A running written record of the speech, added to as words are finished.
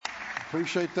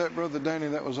Appreciate that, Brother Danny.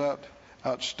 That was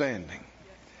outstanding.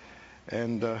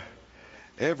 And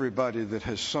everybody that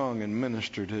has sung and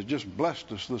ministered has just blessed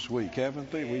us this week,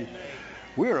 haven't they?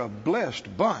 We're a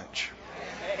blessed bunch,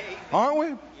 aren't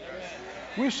we?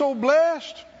 We're so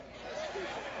blessed.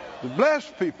 The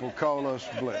blessed people call us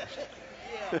blessed.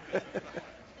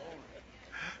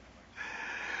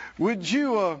 Would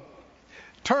you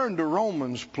turn to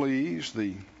Romans, please,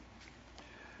 the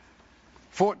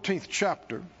 14th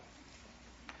chapter.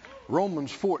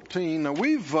 Romans 14. Now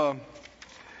we've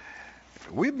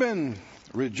been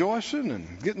rejoicing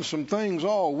and getting some things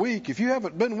all week. If you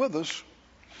haven't been with us,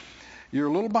 you're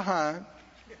a little behind,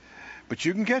 but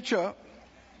you can catch up.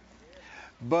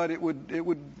 But it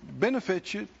would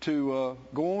benefit you to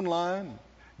go online,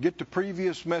 get the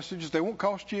previous messages. They won't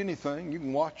cost you anything. You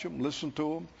can watch them, listen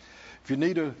to them. If you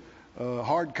need a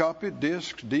hard copy,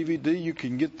 disc, DVD, you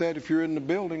can get that if you're in the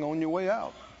building on your way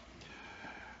out.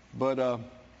 But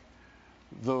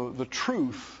the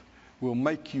truth will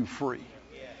make you free.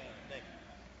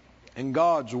 And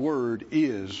God's Word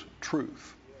is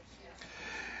truth.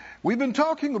 We've been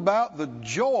talking about the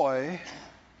joy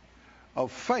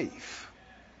of faith.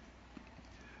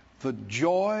 The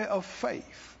joy of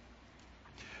faith.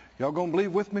 Y'all gonna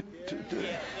believe with me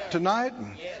tonight?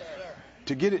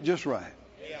 To get it just right.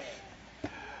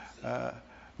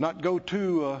 Not go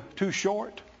too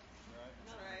short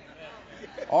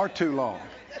or too long.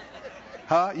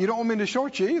 You don't want me to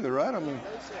short you either, right? I mean,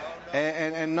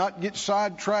 and not get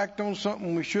sidetracked on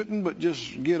something we shouldn't, but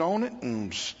just get on it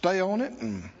and stay on it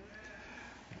and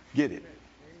get it.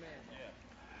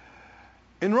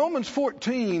 In Romans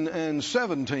 14 and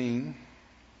 17,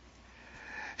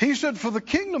 he said, "For the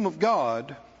kingdom of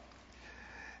God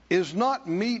is not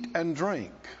meat and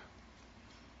drink."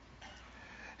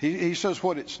 He says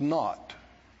what it's not.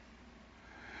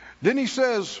 Then he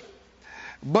says,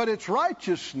 "But it's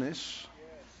righteousness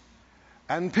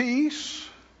and peace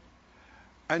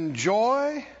and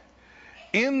joy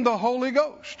in the Holy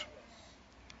Ghost."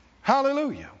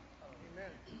 Hallelujah.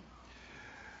 Amen.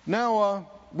 Now,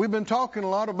 we've been talking a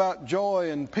lot about joy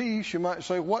and peace. You might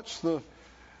say, what's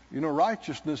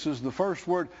righteousness is the first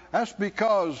word. That's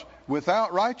because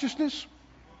without righteousness,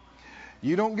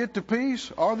 you don't get the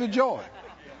peace or the joy.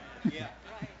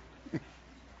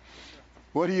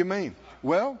 What do you mean?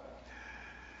 Well,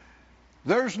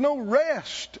 there's no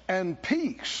rest and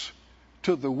peace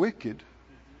to the wicked,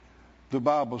 the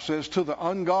Bible says, to the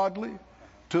ungodly,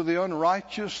 to the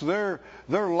unrighteous. Their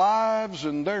lives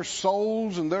and their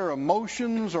souls and their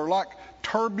emotions are like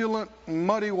turbulent,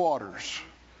 muddy waters,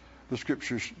 the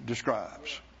Scripture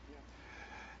describes.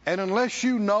 And unless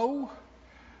you know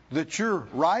that you're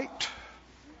right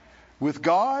with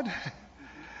God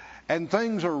and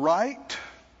things are right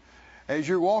as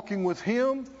you're walking with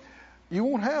Him, you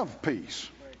won't have peace.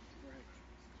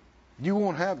 You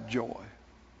won't have joy.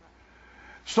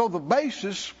 So the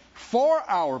basis for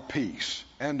our peace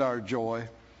and our joy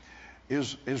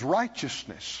is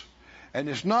righteousness. And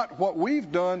it's not what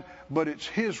we've done, but it's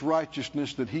His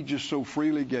righteousness that He just so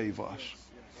freely gave us.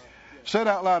 Said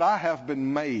out loud, I have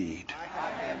been made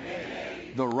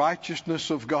the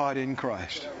righteousness of God in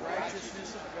Christ.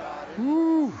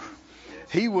 Woo.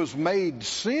 He was made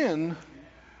sin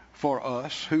for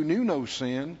us who knew no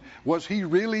sin. Was He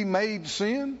really made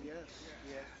sin?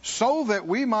 So that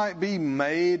we might be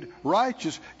made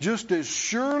righteous. Just as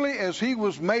surely as He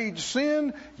was made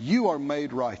sin, you are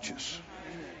made righteous.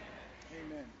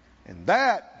 And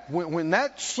that, when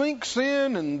that sinks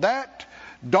in and that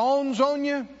dawns on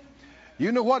you,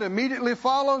 you know what immediately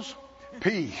follows?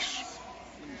 Peace.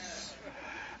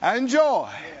 And joy.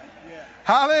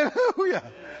 Hallelujah.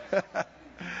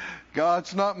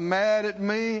 God's not mad at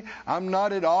me. I'm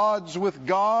not at odds with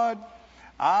God.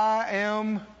 I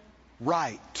am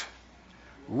right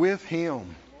with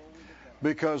Him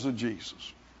because of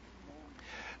Jesus.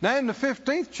 Now in the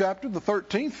 15th chapter, the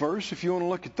 13th verse, if you want to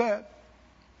look at that,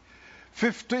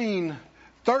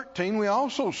 15:13, we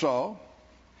also saw,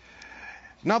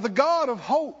 "Now the God of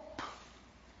hope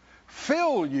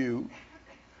fill you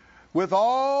with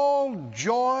all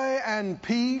joy and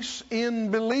peace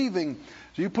in believing."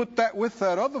 So you put that with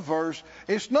that other verse.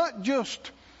 It's not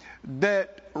just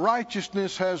that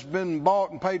righteousness has been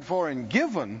bought and paid for and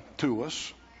given to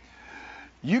us.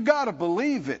 You got to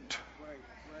believe it.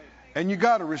 And you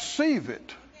got to receive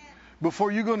it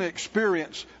before you're going to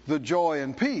experience the joy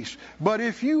and peace. But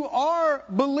if you are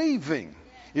believing,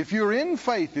 if you're in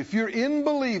faith, if you're in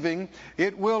believing,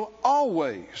 it will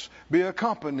always be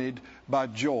accompanied by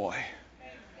joy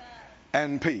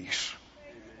and peace.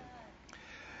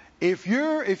 If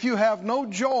you have no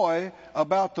joy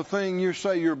about the thing you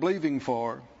say you're believing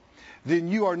for, then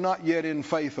you are not yet in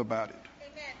faith about it.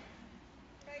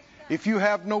 If you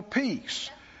have no peace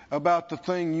about the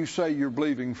thing you say you're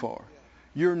believing for,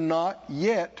 you're not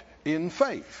yet in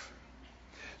faith.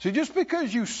 See, just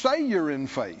because you say you're in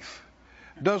faith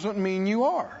doesn't mean you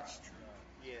are.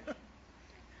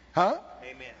 Huh?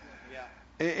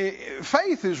 Amen.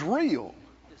 Faith is real.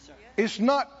 It's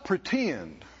not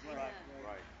pretend.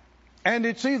 And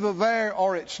it's either there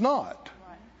or it's not.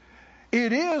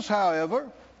 It is, however,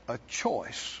 a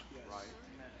choice.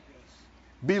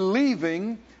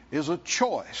 Believing is a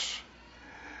choice.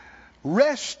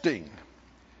 Resting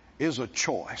is a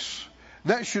choice.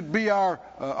 That should be our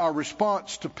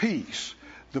response to peace.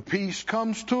 The peace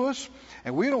comes to us,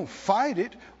 and we don't fight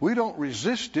it. We don't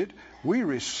resist it. We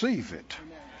receive it.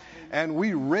 And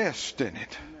we rest in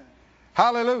it.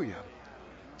 Hallelujah.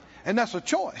 And that's a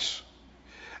choice.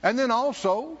 And then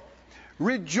also,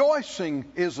 rejoicing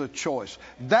is a choice.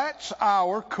 That's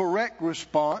our correct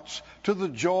response to the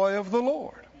joy of the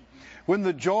Lord. When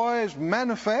the joy is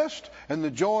manifest and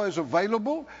the joy is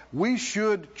available, we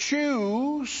should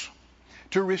choose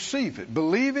to receive it.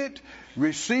 Believe it,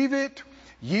 receive it,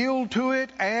 yield to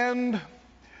it, and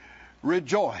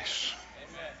rejoice.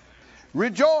 Amen.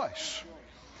 Rejoice.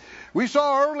 We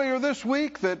saw earlier this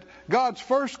week that God's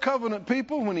first covenant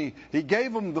people, when He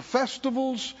gave them the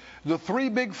festivals, the 3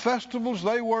 big festivals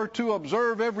they were to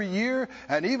observe every year,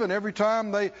 and even every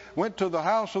time they went to the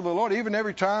house of the Lord, even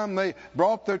every time they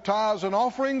brought their tithes and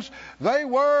offerings, they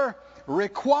were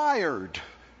required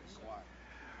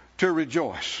to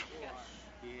rejoice.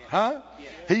 Huh?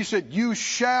 He said, you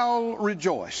shall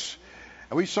rejoice.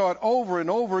 And we saw it over and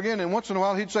over again, and once in a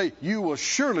while He'd say, you will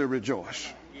surely rejoice.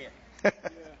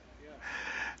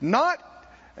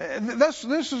 This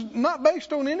is not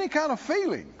based on any kind of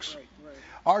feelings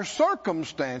or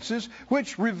circumstances,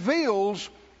 which reveals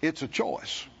it's a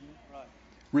choice.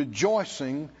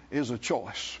 Rejoicing is a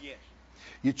choice.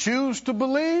 You choose to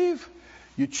believe,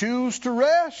 you choose to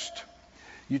rest,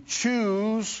 you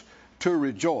choose to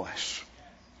rejoice.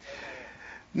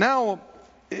 Now,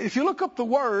 if you look up the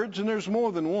words, and there's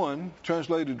more than one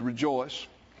translated rejoice,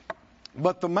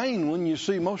 but the main one you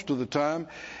see most of the time,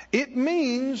 it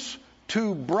means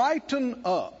to brighten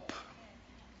up.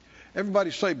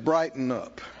 Everybody say brighten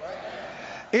up.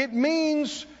 It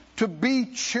means to be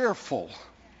cheerful.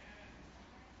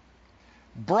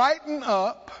 Brighten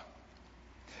up.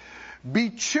 Be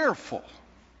cheerful.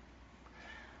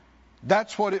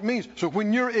 That's what it means. So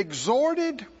when you're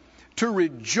exhorted to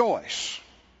rejoice,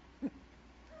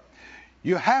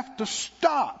 you have to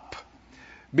stop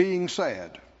being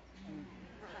sad.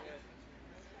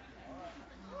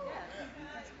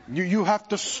 You have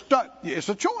to stop. It's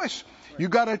a choice. You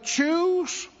got to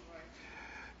choose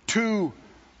to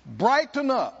brighten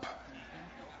up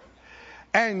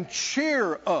and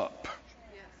cheer up.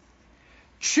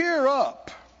 Cheer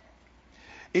up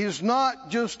is not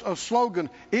just a slogan.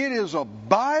 It is a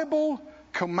Bible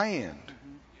command.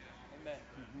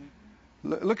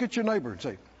 Look at your neighbor and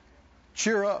say,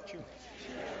 cheer up.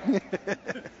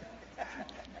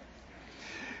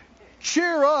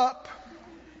 Cheer up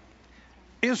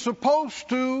is supposed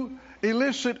to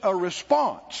elicit a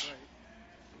response.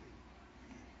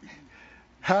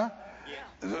 Huh?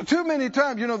 Too many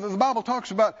times, the Bible talks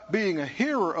about being a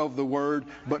hearer of the word,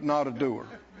 but not a doer.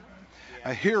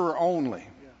 A hearer only.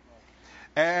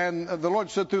 And the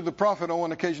Lord said through the prophet on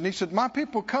one occasion, He said, my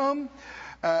people come,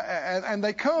 and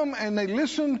they come and they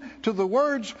listen to the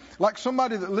words like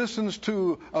somebody that listens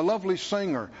to a lovely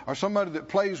singer or somebody that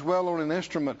plays well on an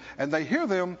instrument, and they hear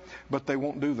them, but they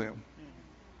won't do them.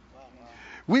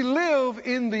 We live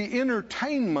in the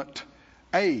entertainment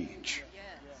age.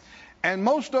 And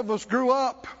most of us grew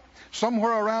up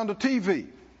somewhere around a TV.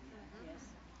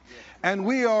 And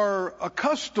we are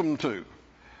accustomed to.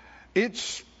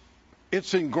 It's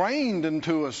ingrained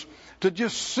into us to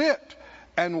just sit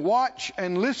and watch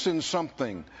and listen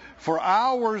something for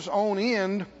hours on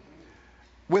end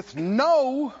with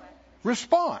no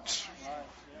response.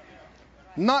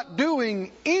 Not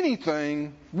doing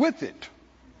anything with it.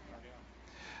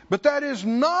 But that is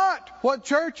not what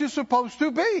church is supposed to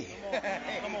be.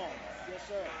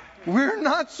 We're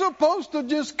not supposed to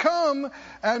just come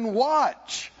and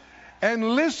watch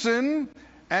and listen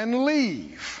and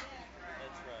leave.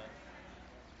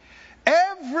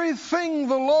 Everything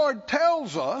the Lord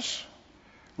tells us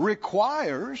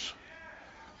requires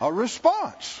a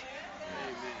response.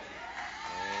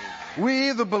 We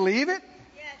either believe it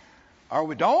or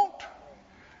we don't.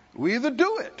 We either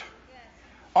do it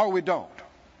or we don't.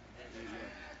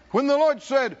 When the Lord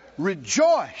said,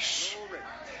 rejoice,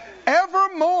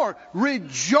 evermore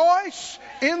rejoice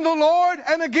in the Lord.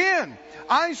 And again,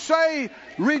 I say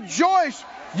rejoice.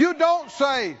 You don't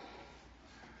say,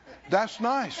 that's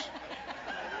nice.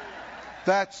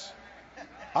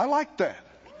 I like that.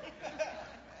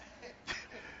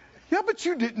 Yeah, but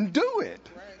you didn't do it.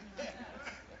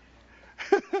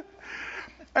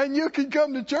 And you can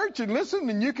come to church and listen,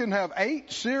 and you can have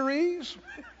 8 series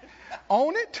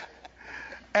on it,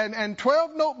 and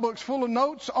 12 notebooks full of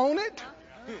notes on it,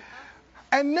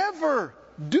 and never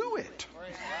do it.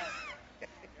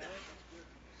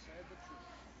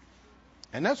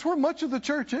 And that's where much of the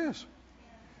church is.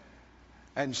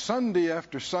 And Sunday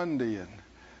after Sunday, and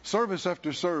service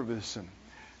after service, and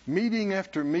meeting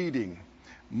after meeting,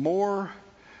 more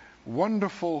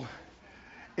wonderful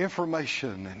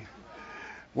information and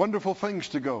wonderful things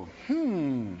to go,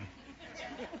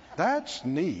 that's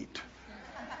neat.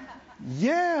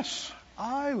 Yes,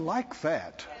 I like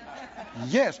that.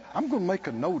 Yes, I'm going to make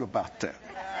a note about that.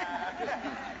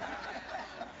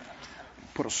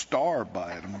 Put a star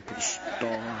by it. I'm going to put a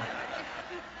star.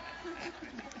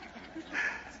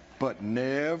 But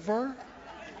never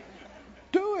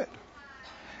do it.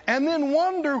 And then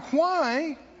wonder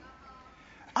why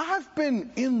I've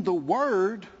been in the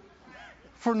Word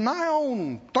for nigh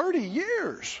on 30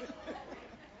 years.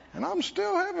 And I'm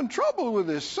still having trouble with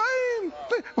this same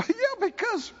thing. Well, yeah,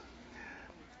 because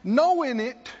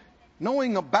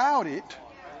knowing about it,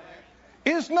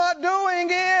 is not doing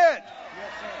it.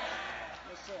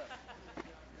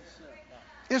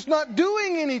 It's not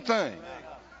doing anything.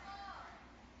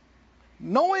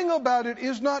 Knowing about it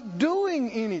is not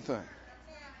doing anything.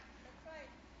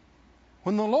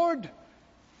 When the Lord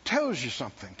tells you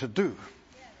something to do,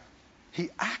 He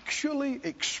actually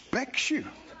expects you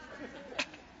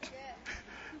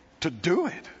to do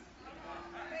it.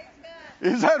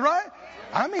 Is that right?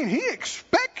 I mean, He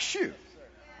expects you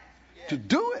to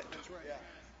do it.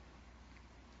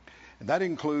 And that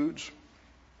includes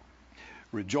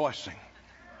rejoicing.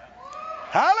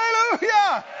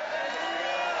 Hallelujah!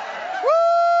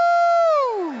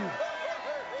 Woo!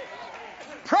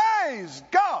 Praise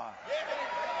God.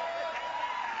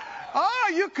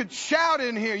 Oh, you could shout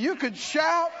in here. You could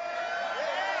shout.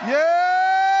 Yeah!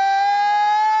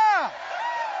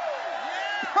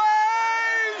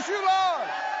 Praise you, Lord.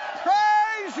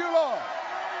 Praise you, Lord.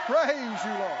 Praise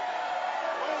you, Lord.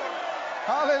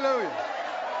 Hallelujah.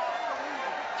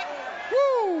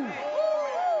 Woo!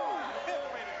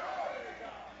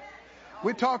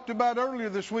 We talked about earlier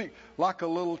this week, like a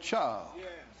little child.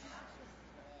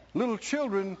 Little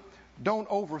children don't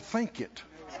overthink it.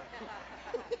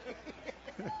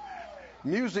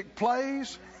 Music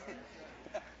plays,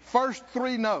 first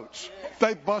 3 notes,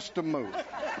 they bust a move.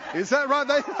 Is that right?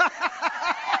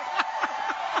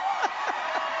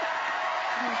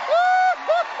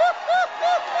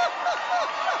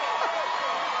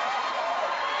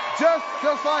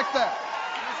 Just like that.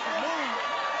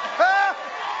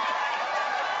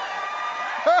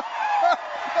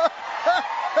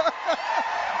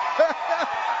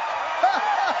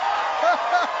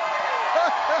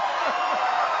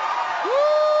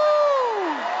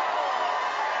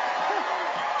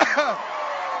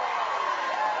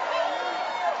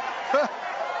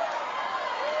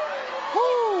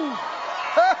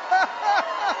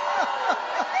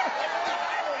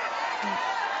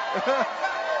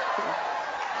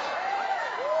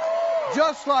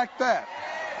 Just like that.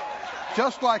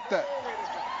 Just like that.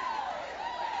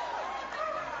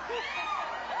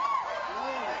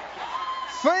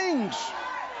 Things,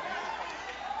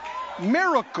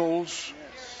 miracles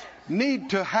need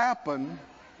to happen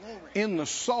in the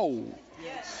soul,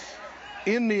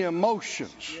 in the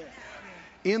emotions,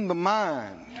 in the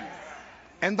mind.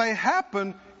 And they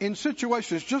happen in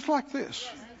situations just like this,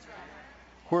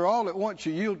 where all at once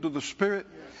you yield to the Spirit,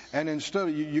 and instead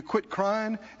of you quit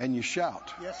crying and you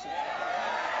shout.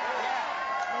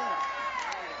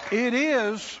 It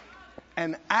is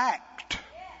an act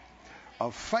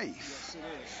of faith.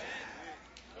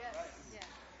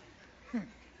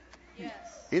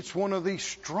 It's one of the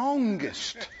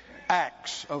strongest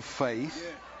acts of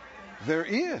faith there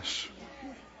is.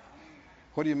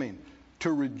 What do you mean?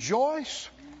 To rejoice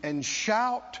and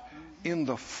shout in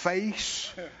the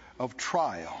face of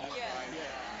trial.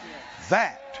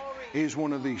 That is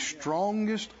one of the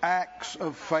strongest acts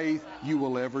of faith you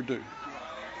will ever do.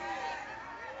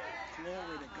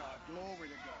 Glory to God. Glory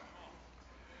to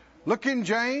God. Look in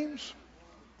James.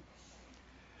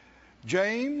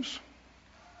 James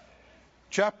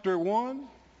chapter 1.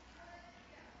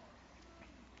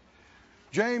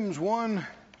 James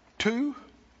 1:2.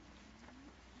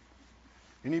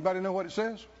 Anybody know what it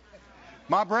says?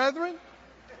 My brethren,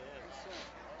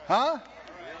 Huh?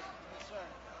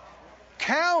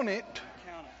 Count it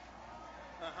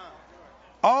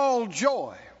all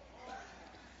joy.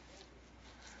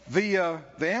 The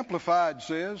Amplified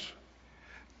says,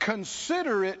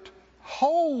 consider it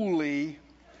wholly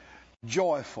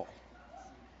joyful.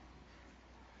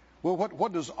 Well,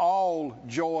 what does all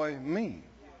joy mean?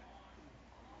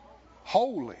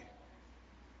 Wholly.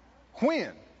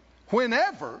 When?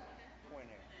 Whenever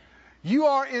you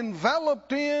are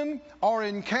enveloped in or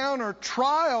encounter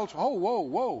trials,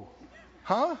 whoa,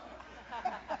 huh?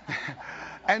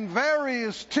 And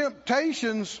various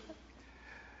temptations,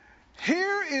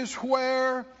 here is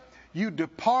where you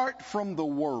depart from the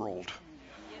world.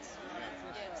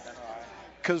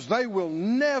 Because they will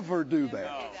never do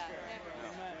that.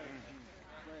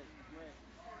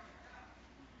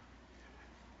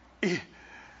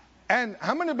 And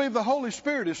how many believe the Holy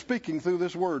Spirit is speaking through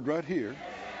this word right here?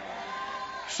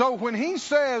 So when he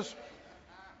says,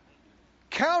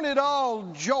 count it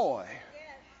all joy,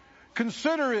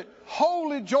 consider it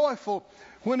wholly joyful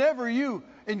whenever you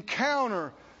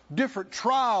encounter different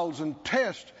trials and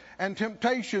tests and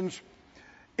temptations,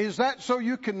 is that so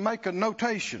you can make a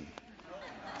notation?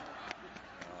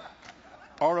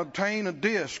 Or obtain a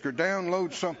disc or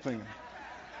download something?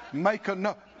 Make a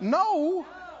note?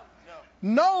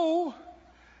 No.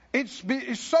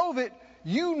 It's so that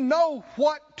you know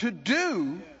what to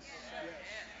do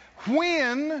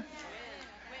when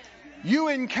you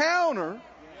encounter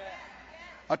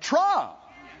a trial,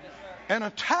 an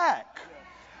attack,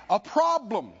 a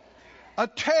problem, a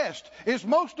test. Is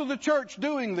most of the church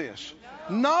doing this?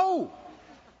 No.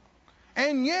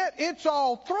 And yet it's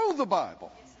all through the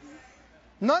Bible.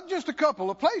 Not just a couple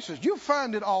of places. You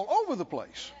find it all over the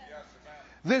place.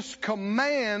 This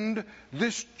command,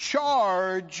 this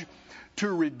charge to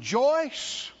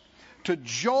rejoice, to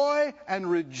joy and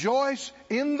rejoice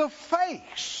in the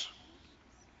face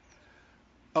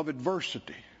of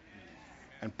adversity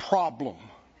and problem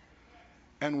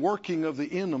and working of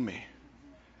the enemy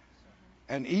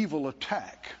and evil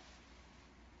attack.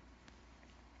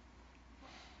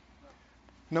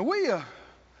 Now a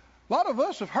lot of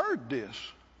us have heard this,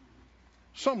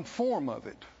 some form of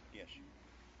it. Yes.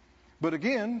 But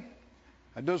again,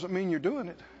 that doesn't mean you're doing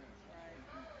it.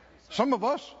 Some of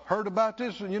us heard about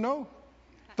this,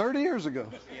 30 years ago,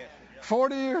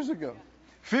 40 years ago,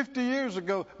 50 years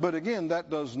ago. But again, that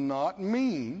does not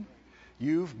mean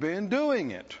you've been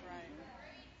doing it.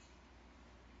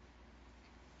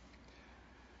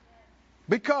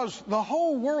 Because the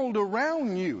whole world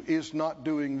around you is not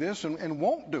doing this and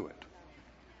won't do it.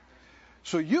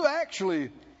 So you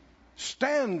actually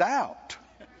stand out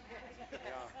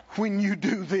when you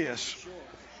do this.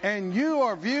 And you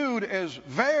are viewed as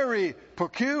very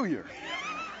peculiar.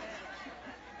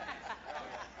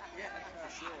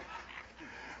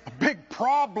 A big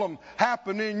problem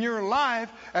happened in your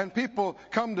life and people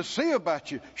come to see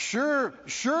about you.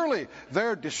 Surely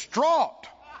they're distraught.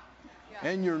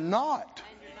 And you're not.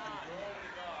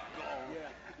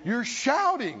 You're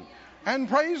shouting and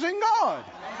praising God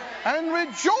and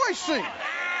rejoicing.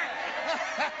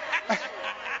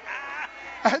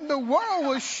 And the world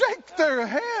will shake their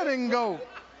head and go,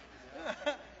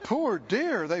 poor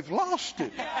dear, they've lost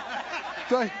it.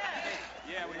 Yeah,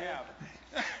 we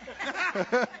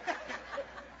have.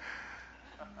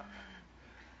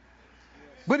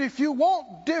 But if you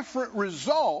want different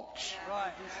results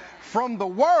from the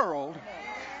world,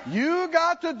 you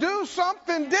got to do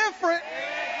something different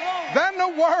than the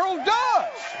world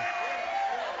does.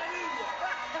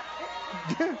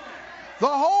 The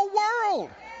whole world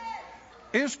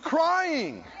is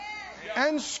crying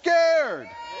and scared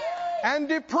and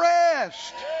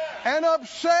depressed and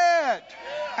upset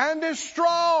and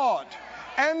distraught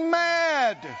and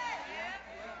mad.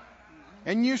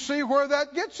 And you see where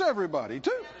that gets everybody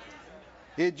too.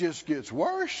 It just gets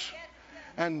worse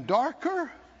and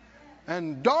darker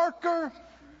and darker.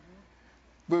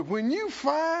 But when you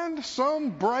find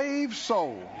some brave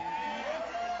soul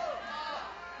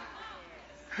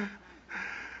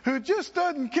who just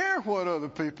doesn't care what other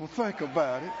people think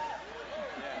about it,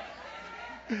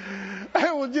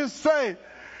 and will just say,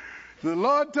 the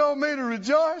Lord told me to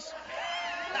rejoice,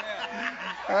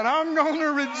 and I'm going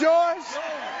to rejoice.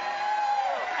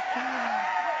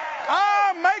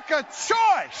 I make a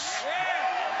choice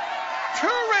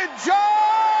to rejoice.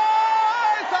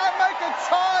 I make a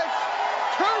choice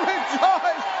to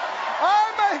rejoice. I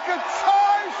make a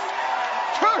choice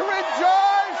to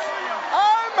rejoice.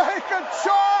 I make a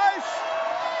choice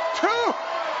to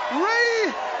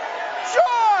rejoice.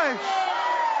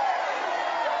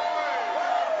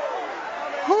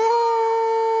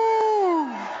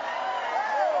 Ooh.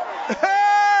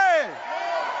 Hey!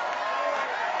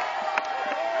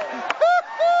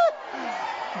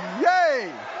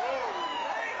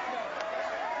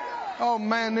 Oh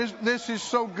man, this is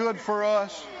so good for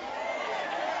us.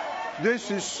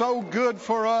 This is so good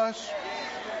for us.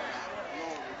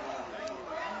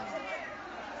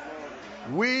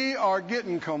 We are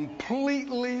getting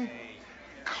completely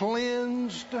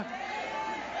cleansed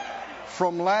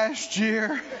from last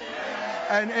year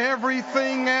and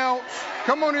everything else.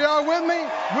 Come on, y'all with me?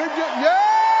 Yeah!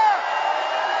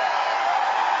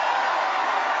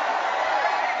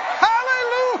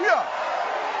 Hallelujah!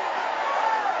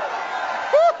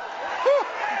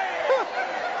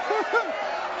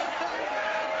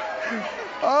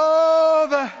 Oh,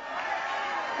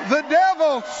 the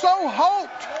devil so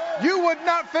hoped you would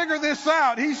not figure this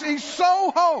out. He's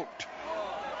so hoped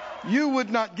you would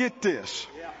not get this.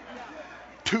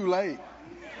 Too late.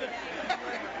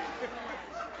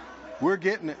 We're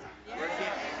getting it.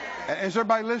 Is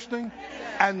everybody listening?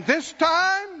 And this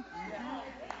time,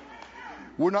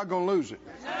 we're not going to lose it.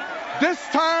 This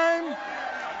time,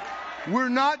 we're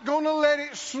not going to let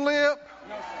it slip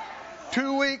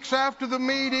 2 weeks after the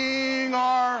meeting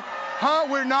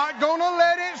we're not going to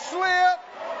let it slip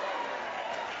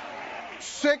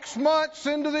 6 months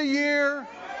into the year.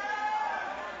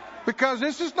 Because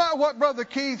this is not what Brother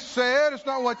Keith said. It's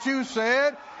not what you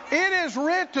said. It is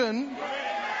written.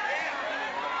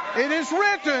 It is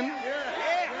written.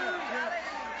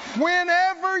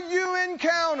 Whenever you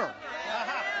encounter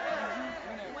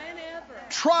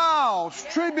trials,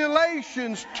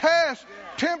 tribulations, tests,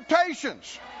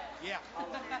 temptations,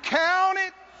 count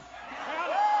it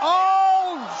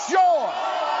all joy.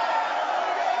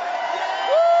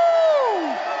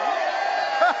 Woo!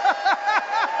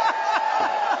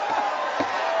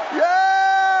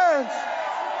 Yes!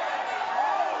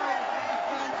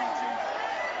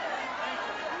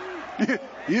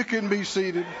 You can be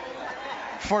seated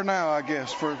for now, I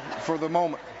guess, for the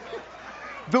moment.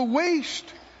 The Wuest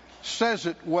says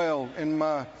it well in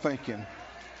my thinking.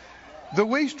 The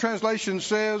Wuest translation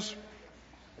says,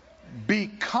 be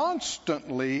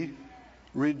constantly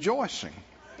rejoicing.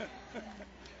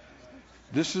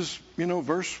 This is,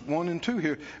 verse 1 and 2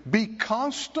 here. Be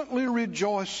constantly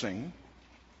rejoicing.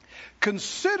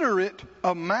 Consider it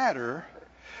a matter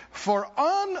for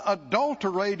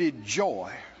unadulterated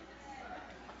joy.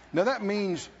 Now that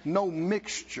means no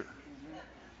mixture.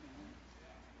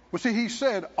 Well, see, he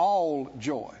said all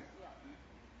joy.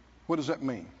 What does that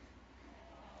mean?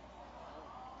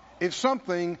 If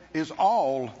something is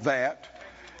all that,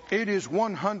 it is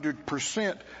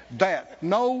 100% that.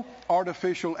 No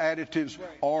artificial additives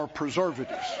or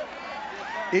preservatives.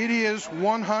 It is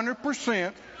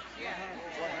 100%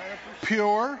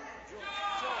 pure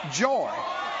joy.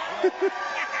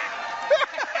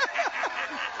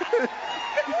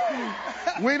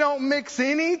 We don't mix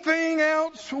anything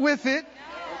else with it.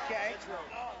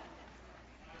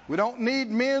 We don't need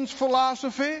men's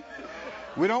philosophy.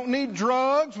 We don't need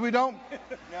drugs. We don't.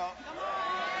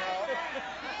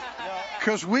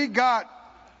 Because we got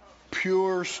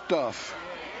pure stuff.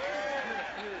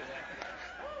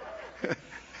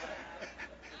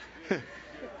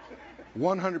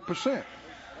 100%.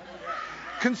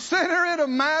 Consider it a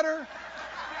matter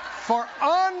for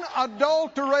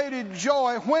unadulterated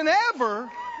joy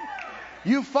whenever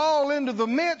you fall into the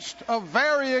midst of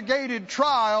variegated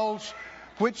trials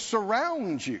which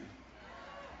surround you.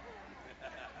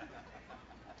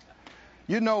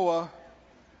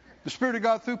 The Spirit of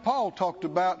God through Paul talked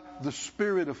about the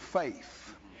spirit of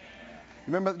faith.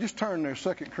 Remember, just turn there,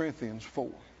 2 Corinthians 4.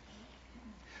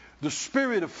 The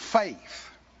spirit of faith.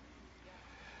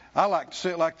 I like to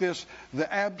say it like this,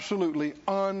 the absolutely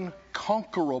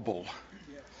unconquerable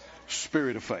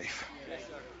spirit of faith.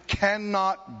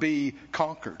 Cannot be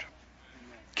conquered.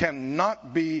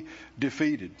 Cannot be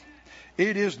defeated.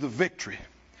 It is the victory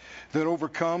that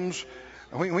overcomes.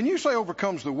 When you say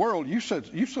overcomes the world, you said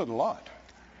a lot.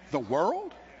 The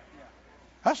world?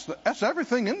 That's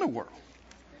everything in the world.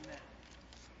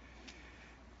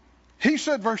 He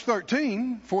said, verse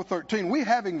 13, 4:13, we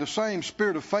having the same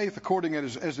spirit of faith according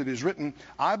as it is written,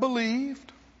 I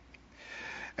believed,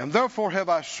 and therefore have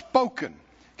I spoken.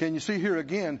 Can you see here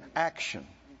again, action?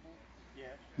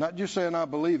 Not just saying I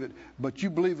believe it, but you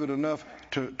believe it enough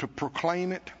to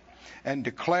proclaim it and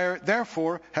declare it.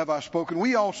 Therefore have I spoken.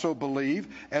 We also believe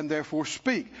and therefore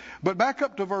speak. But back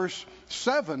up to verse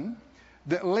 7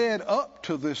 that led up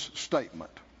to this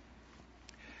statement.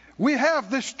 We have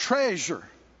this treasure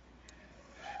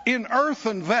in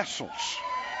earthen vessels.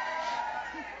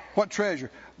 What treasure?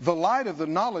 The light of the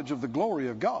knowledge of the glory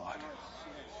of God.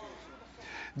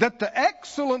 That the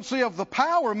excellency of the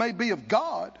power may be of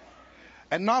God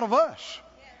and not of us.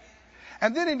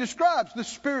 And then he describes the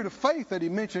spirit of faith that he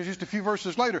mentions just a few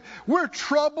verses later. We're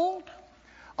troubled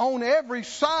on every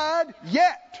side,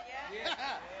 yet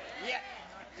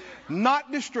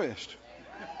not distressed.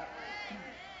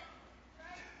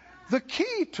 The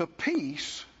key to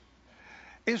peace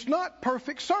is not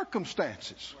perfect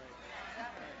circumstances.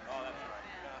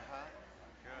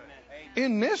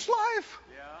 In this life,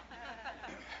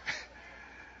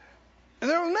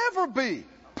 there will never be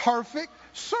perfect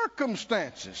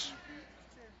circumstances.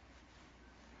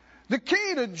 The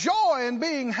key to joy and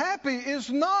being happy is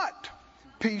not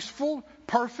peaceful,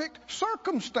 perfect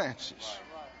circumstances.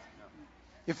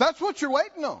 If that's what you're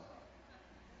waiting on,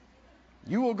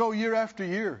 you will go year after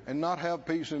year and not have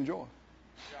peace and joy.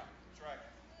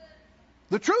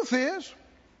 The truth is,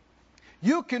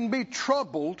 you can be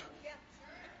troubled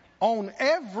on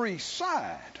every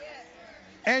side,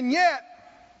 and yet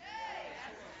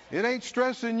it ain't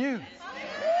stressing you.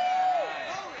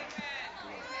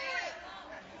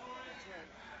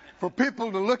 For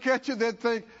people to look at you, they'd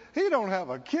think, he don't have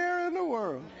a care in the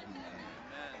world.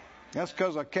 That's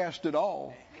because I cast it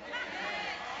all.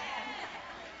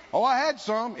 Oh, I had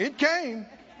some. It came.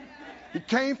 It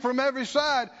came from every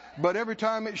side. But every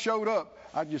time it showed up,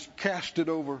 I just cast it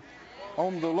over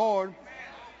on the Lord.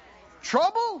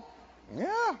 Trouble?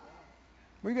 Yeah.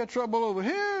 We got trouble over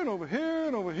here and over here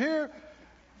and over here.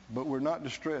 But we're not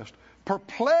distressed.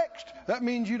 Perplexed? That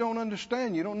means you don't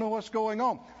understand. You don't know what's going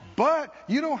on. But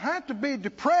you don't have to be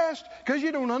depressed because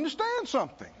you don't understand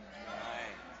something.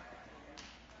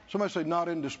 Somebody say, not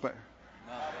in despair.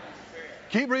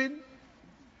 Keep reading.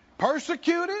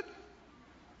 Persecuted?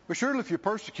 Well, surely if you're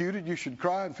persecuted, you should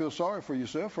cry and feel sorry for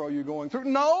yourself for all you're going through.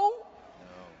 No.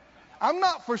 I'm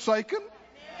not forsaken.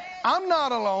 I'm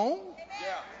not alone.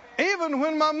 Even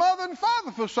when my mother and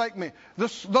father forsake me,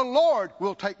 the Lord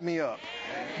will take me up.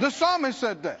 The psalmist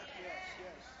said that.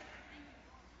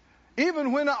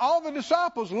 Even when all the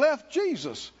disciples left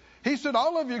Jesus, he said,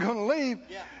 all of you are going to leave.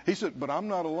 He said, but I'm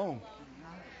not alone.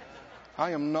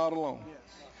 I am not alone.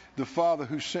 The Father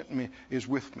who sent me is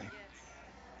with me.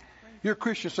 You're a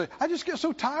Christian, say, I just get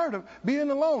so tired of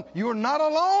being alone. You're not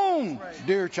alone,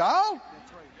 dear child.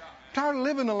 Tired of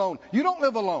living alone. You don't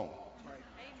live alone.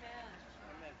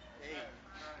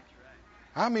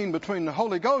 I mean, between the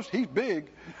Holy Ghost, he's big.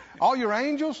 All your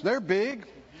angels, they're big.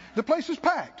 The place is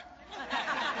packed.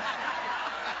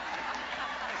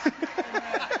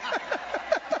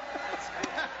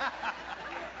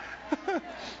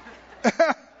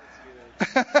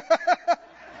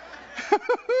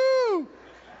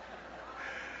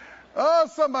 Oh,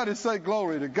 somebody say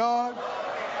glory to God.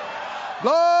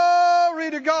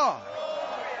 Glory to God.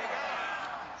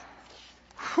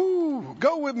 Whew.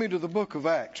 Go with me to the book of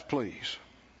Acts, please.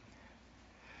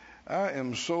 I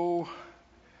am so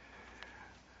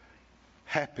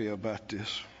happy about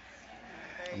this.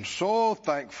 I'm so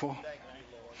thankful.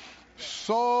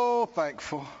 So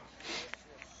thankful.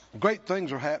 Great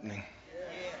things are happening.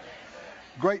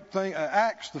 Great thing.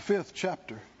 Acts, the 5th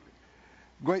chapter.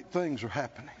 Great things are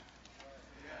happening.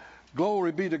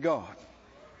 Glory be to God.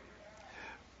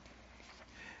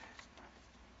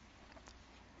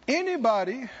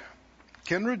 Anybody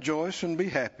can rejoice and be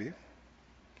happy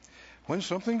when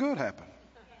something good happens.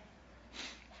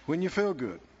 When you feel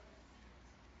good.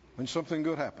 When something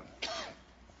good happens.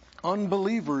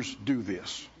 Unbelievers do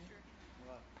this.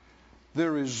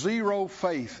 There is zero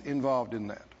faith involved in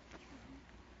that.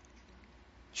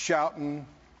 Shouting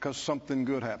because something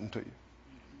good happened to you.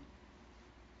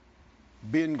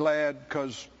 Being glad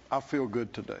because I feel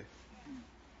good today.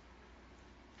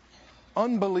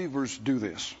 Unbelievers do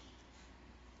this.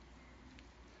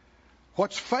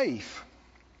 What's faith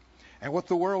and what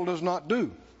the world does not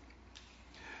do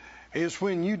is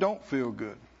when you don't feel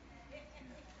good,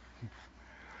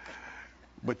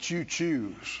 but you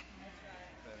choose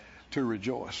to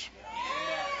rejoice.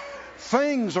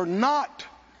 Things are not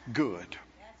good.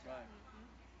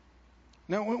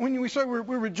 Now, when we say we're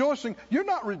rejoicing, you're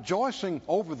not rejoicing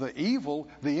over the evil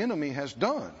the enemy has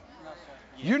done.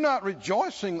 You're not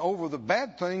rejoicing over the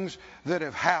bad things that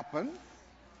have happened.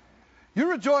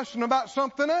 You're rejoicing about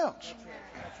something else.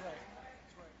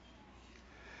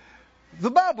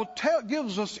 The Bible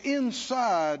gives us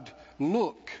inside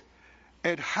look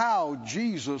at how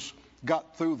Jesus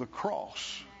got through the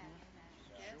cross.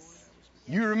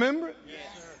 You remember it?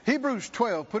 Hebrews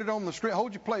 12, put it on the screen.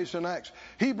 Hold your place in Acts.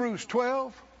 Hebrews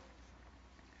 12,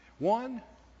 1.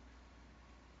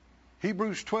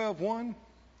 Hebrews 12, 1.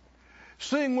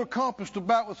 Seeing we're compassed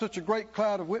about with such a great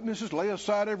cloud of witnesses, lay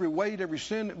aside every weight, every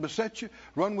sin that besets you.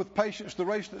 Run with patience the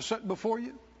race that's set before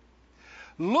you.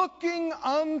 Looking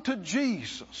unto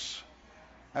Jesus.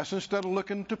 That's instead of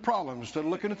looking to problems, instead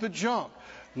of looking at the junk.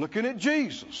 Looking at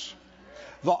Jesus.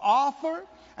 The author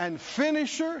and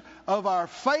finisher of our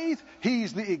faith.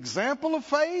 He's the example of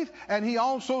faith, and He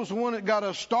also is the one that got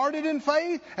us started in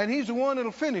faith, and He's the one that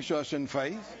will finish us in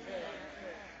faith.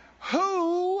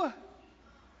 Who,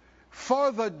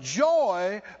 for the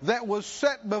joy that was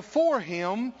set before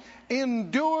Him,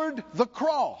 endured the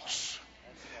cross,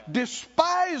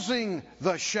 despising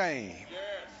the shame.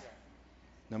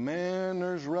 Now, man,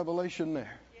 there's revelation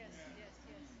there.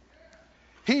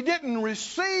 He didn't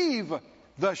receive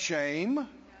the shame.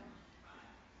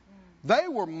 They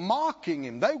were mocking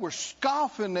Him. They were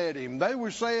scoffing at Him. They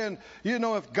were saying, you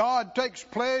know, if God takes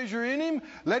pleasure in Him,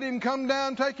 let Him come down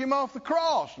and take Him off the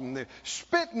cross. And they're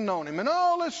spitting on Him and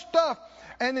all this stuff.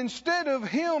 And instead of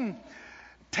Him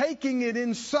taking it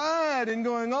inside and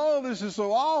going, oh, this is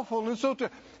so awful and so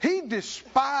He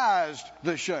despised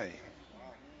the shame.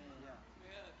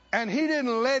 And He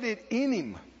didn't let it in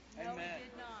Him.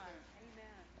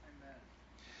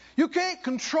 You can't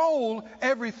control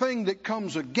everything that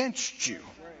comes against you.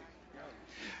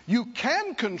 You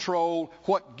can control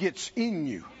what gets in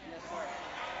you.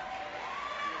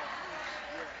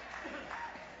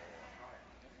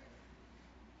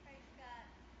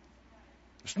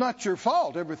 It's not your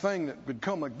fault, everything that would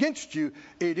come against you.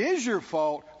 It is your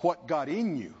fault what got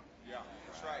in you. Yeah,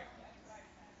 that's right.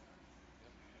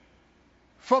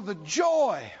 For the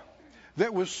joy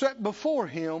that was set before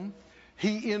Him,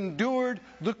 He endured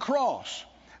the cross.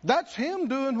 That's Him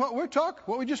doing what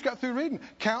we just got through reading,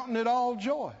 counting it all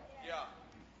joy. Yeah.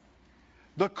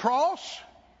 The cross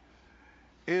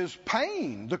is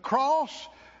pain. The cross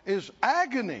is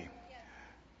agony.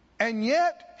 And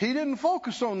yet, He didn't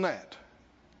focus on that.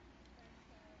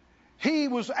 He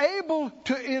was able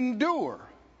to endure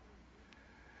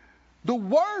the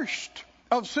worst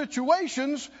of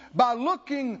situations by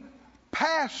looking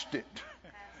past it,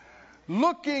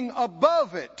 looking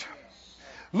above it,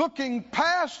 looking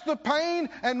past the pain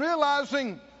and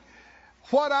realizing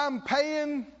what I'm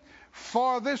paying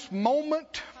for this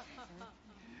moment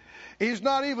is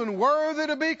not even worthy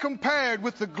to be compared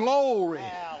with the glory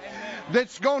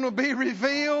that's going to be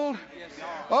revealed.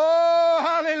 Oh,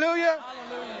 hallelujah.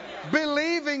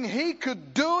 Believing He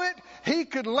could do it. He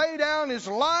could lay down His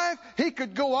life. He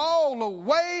could go all the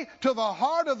way to the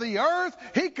heart of the earth.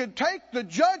 He could take the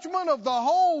judgment of the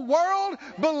whole world,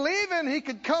 believing He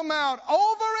could come out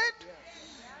over it.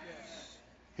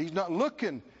 He's not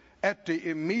looking at the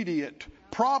immediate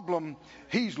problem.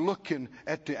 He's looking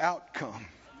at the outcome.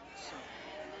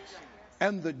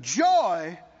 And the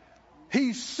joy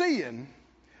He's seeing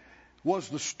was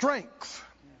the strength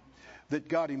that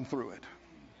got Him through it.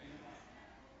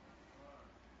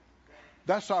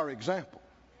 That's our example.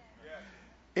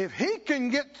 If He can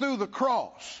get through the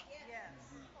cross,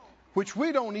 which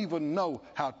we don't even know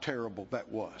how terrible that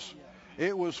was.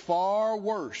 It was far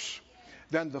worse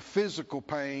than the physical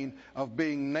pain of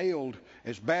being nailed,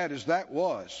 as bad as that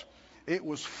was. It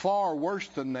was far worse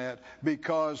than that,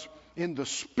 because in the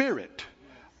spirit,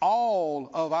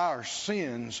 all of our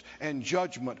sins and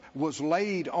judgment was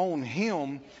laid on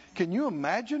Him. Can you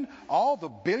imagine all the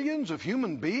billions of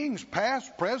human beings,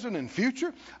 past, present, and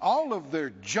future, all of their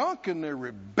junk and their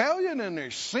rebellion and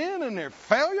their sin and their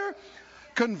failure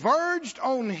converged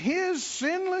on His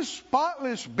sinless,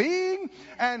 spotless being,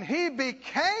 and He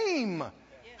became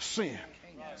sin.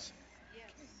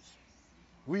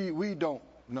 We don't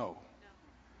know.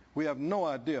 We have no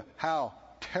idea how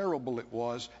terrible it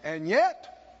was, and yet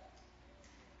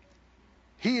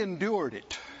He endured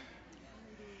it.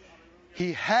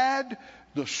 He had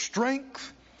the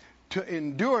strength to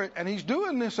endure it, and He's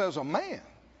doing this as a man.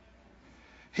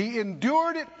 He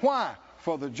endured it. Why?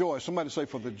 For the joy. Somebody say,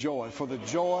 for the joy. For the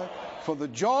joy. For the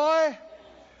joy.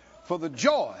 For the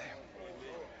joy.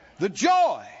 The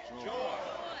joy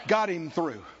got Him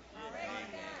through.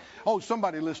 Oh,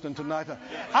 somebody listening tonight.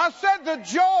 I said the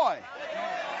joy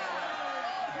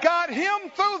got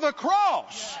Him through the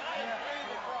cross.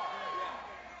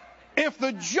 If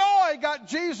the joy got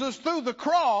Jesus through the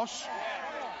cross,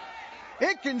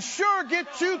 it can sure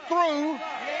get you through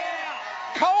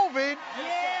COVID,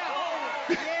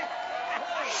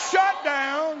 shut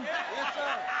down.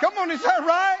 Come on, is that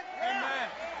right?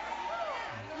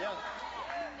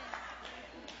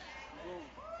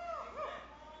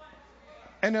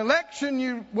 An election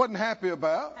you wasn't happy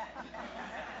about,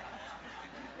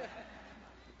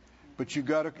 but you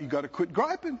got to quit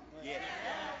griping.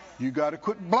 You got to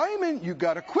quit blaming. You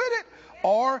got to quit it,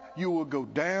 or you will go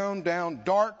down, down,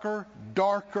 darker,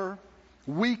 darker,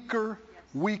 weaker,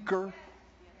 weaker.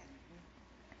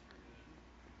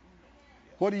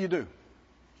 What do?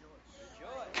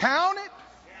 Count it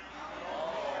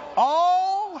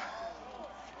all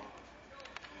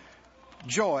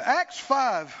joy. Acts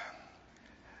 5.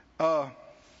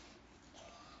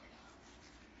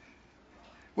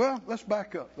 Well, let's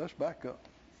back up.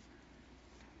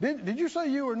 Did you say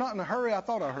you were not in a hurry? I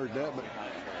thought I heard that, but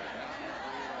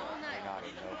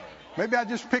maybe I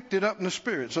just picked it up in the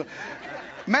spirit. So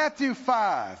Matthew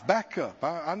 5, back up.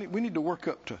 We need to work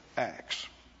up to Acts.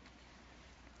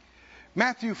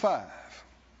 Matthew 5.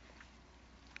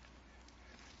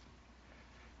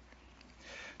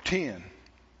 10.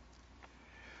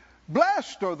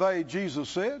 Blessed are they, Jesus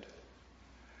said,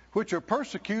 which are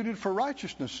persecuted for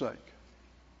righteousness' sake,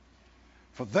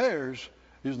 for theirs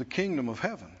is the kingdom of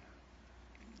heaven.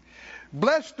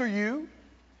 Blessed are you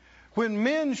when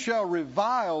men shall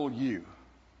revile you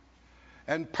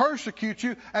and persecute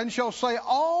you and shall say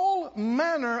all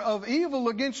manner of evil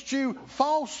against you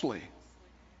falsely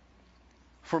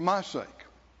for my sake.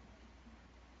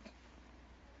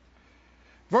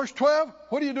 Verse 12,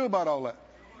 what do you do about all that?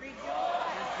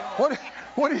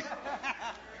 What do you...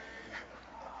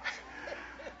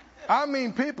 I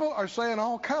mean, people are saying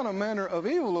all kind of manner of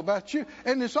evil about you,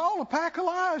 and it's all a pack of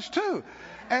lies too.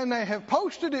 And they have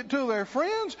posted it to their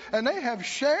friends, and they have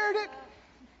shared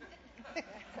it,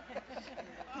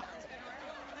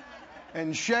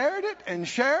 and shared it, and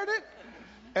shared it,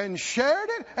 and shared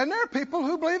it, and there are people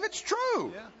who believe it's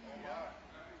true.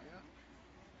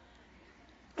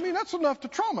 I mean, that's enough to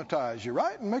traumatize you,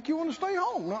 right? And make you want to stay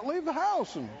home, not leave the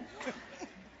house,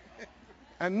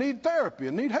 and need therapy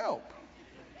and need help.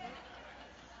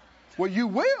 Well, you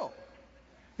will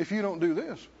if you don't do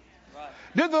this. Right.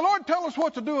 Did the Lord tell us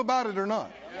what to do about it or not?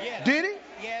 Yes. Did He?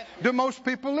 Yes. Do most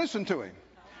people listen to Him?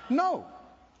 No.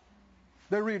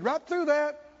 They read right through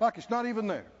that like it's not even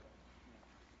there.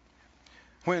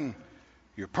 When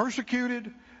you're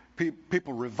persecuted,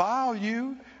 people revile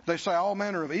you, they say all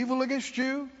manner of evil against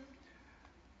you.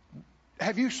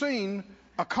 Have you seen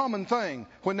a common thing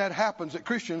when that happens that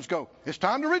Christians go, it's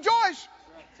time to rejoice?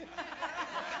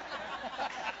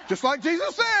 Just like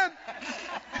Jesus said.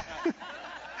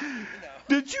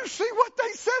 Did you see what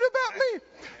they said about me?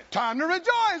 Time to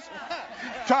rejoice.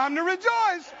 Time to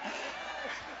rejoice.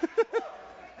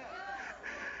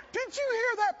 Did you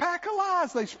hear that pack of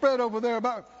lies they spread over there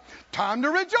about time to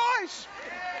rejoice?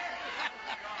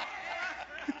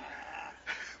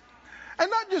 And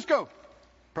not just go,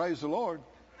 praise the Lord.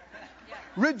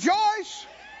 Rejoice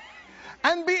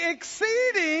and be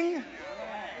exceeding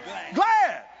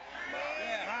glad.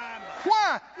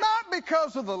 Why? Not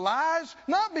because of the lies,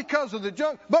 not because of the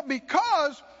junk, but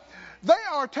because they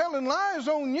are telling lies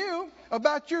on you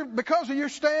because of your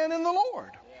stand in the Lord.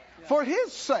 For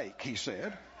His sake, He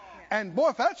said. And boy,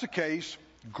 if that's the case,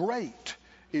 great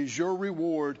is your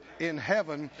reward in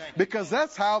heaven, because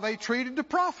that's how they treated the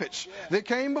prophets that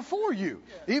came before you,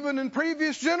 even in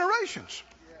previous generations.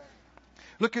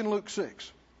 Look in Luke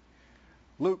 6.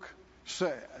 Luke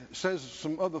says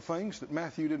some other things that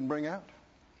Matthew didn't bring out.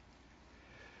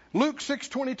 Luke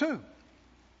 6:22.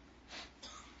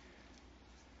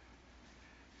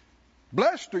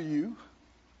 Blessed are you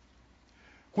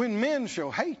when men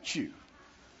shall hate you.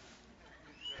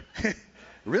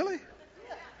 Really?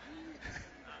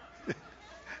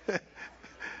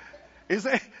 Is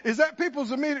that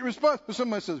people's immediate response when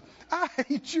somebody says, I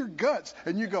hate your guts?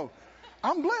 And you go,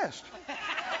 I'm blessed.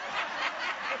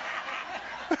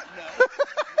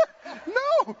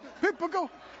 No. People go,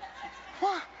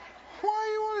 why do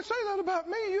you want to say that about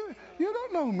me? You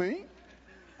don't know me.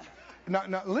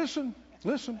 Now listen.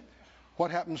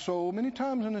 What happens so many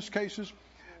times in these cases,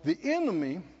 the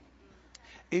enemy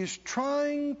is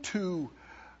trying to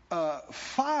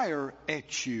fire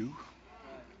at you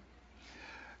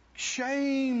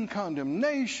shame,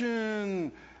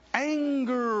 condemnation,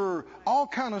 anger, all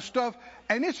kind of stuff,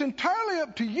 and it's entirely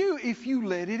up to you if you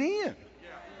let it in.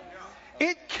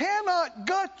 It cannot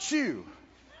gut you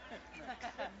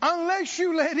unless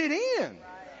you let it in.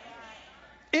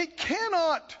 It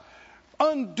cannot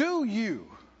undo you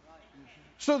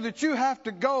so that you have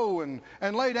to go and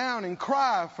lay down and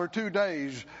cry for 2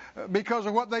 days because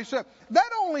of what they said. That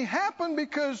only happened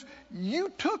because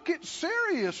you took it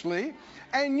seriously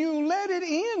and you let it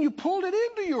in. You pulled it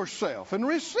into yourself and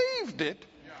received it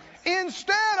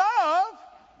instead of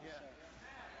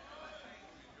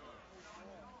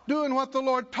doing what the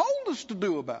Lord told us to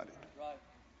do about it.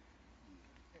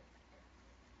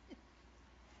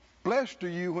 Blessed are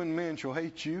you when men shall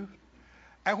hate you.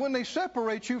 And when they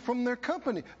separate you from their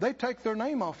company, they take their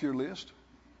name off your list.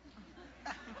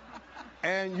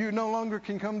 And you no longer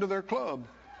can come to their club.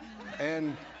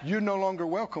 And you're no longer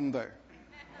welcome there.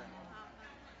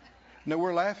 Now,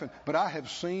 we're laughing, but I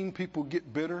have seen people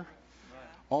get bitter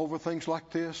over things like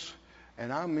this.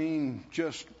 And I mean,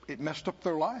 just, it messed up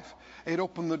their life. It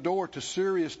opened the door to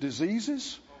serious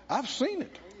diseases. I've seen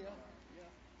it.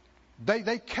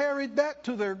 They carried that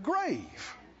to their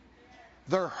grave.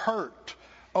 They're hurt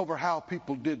over how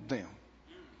people did them,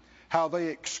 how they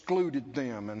excluded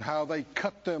them, and how they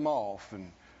cut them off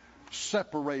and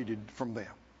separated from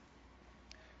them.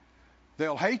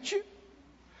 They'll hate you,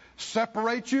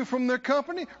 separate you from their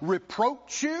company,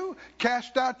 reproach you,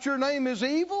 cast out your name as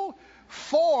evil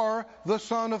for the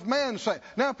Son of Man's sake.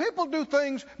 Now, people do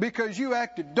things because you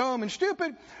acted dumb and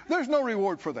stupid. There's no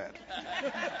reward for that.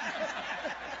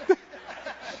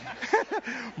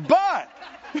 But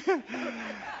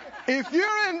if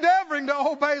you're endeavoring to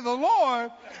obey the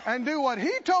Lord and do what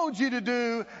He told you to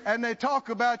do, and they talk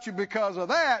about you because of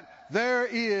that, there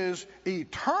is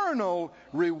eternal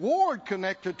reward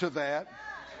connected to that.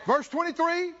 Verse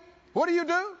 23, what do?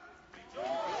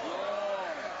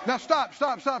 Now stop.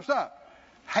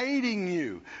 Hating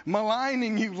you,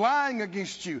 maligning you, lying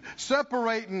against you,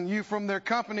 separating you from their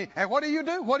company. And what do?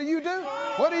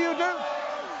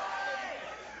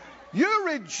 You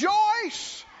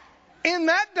rejoice in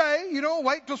that day. You don't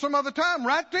wait till some other time,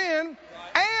 right then.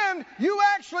 And you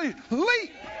actually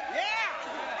leap.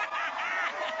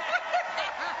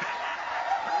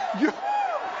 You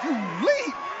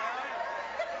leap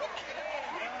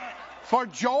for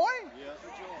joy.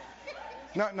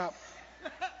 No.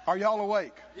 Are y'all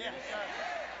awake?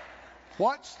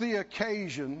 What's the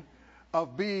occasion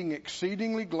of being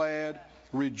exceedingly glad,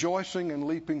 rejoicing, and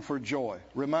leaping for joy?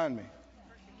 Remind me.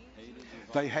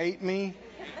 They hate me.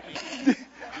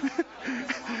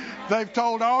 They've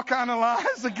told all kind of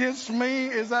lies against me.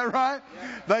 Is that right?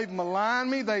 They've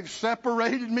maligned me. They've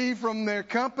separated me from their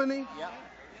company.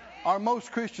 Are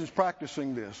most Christians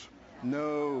practicing this?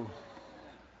 No.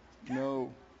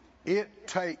 It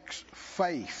takes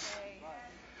faith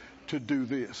to do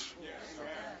this.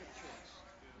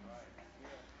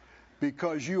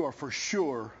 Because you are for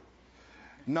sure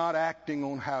not acting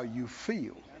on how you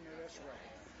feel.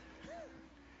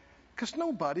 Because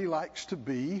nobody likes to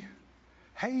be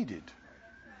hated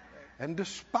and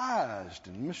despised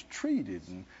and mistreated,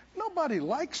 and nobody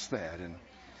likes that. And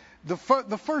the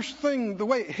first thing, the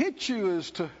way it hits you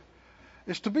is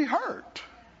to be hurt,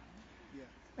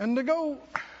 and to go,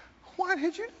 why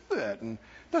did you do that? And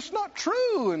that's not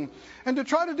true. And to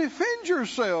try to defend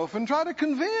yourself and try to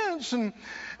convince, and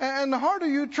the harder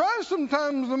you try,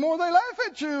 sometimes the more they laugh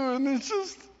at you, and it's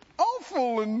just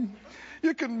awful, and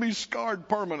you can be scarred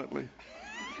permanently.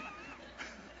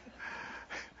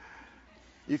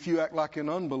 If you act like an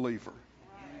unbeliever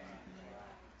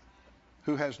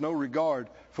who has no regard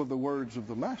for the words of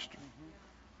the Master.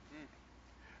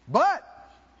 But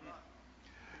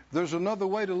there's another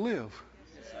way to live.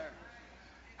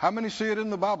 How many see it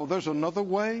in the Bible? There's another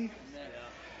way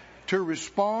to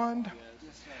respond,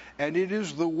 and it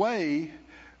is the way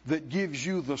that gives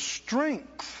you the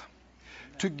strength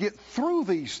to get through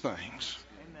these things.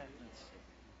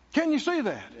 Can you see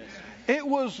that? It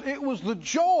was the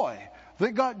joy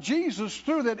that got Jesus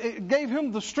through that. It gave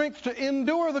him the strength to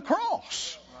endure the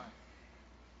cross,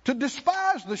 to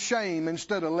despise the shame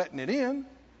instead of letting it in,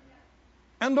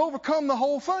 and overcome the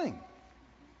whole thing.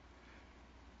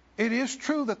 It is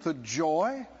true that the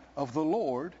joy of the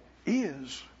Lord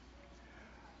is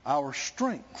our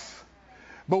strength,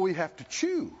 but we have to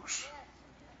choose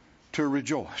to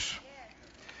rejoice.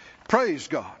 Praise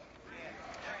God.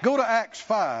 Go to Acts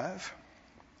 5.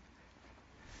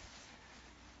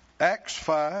 Acts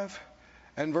 5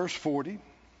 and verse 40.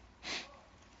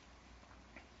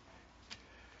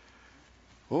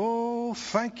 Oh,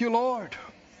 thank you, Lord.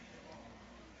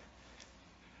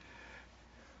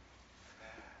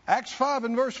 Acts 5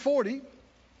 and verse 40.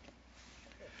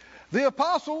 The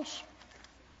apostles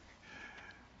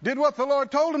did what the Lord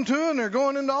told them to, and they're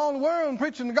going into all the world and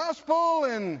preaching the gospel,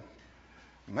 and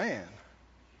man,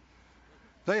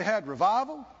 they had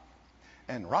revival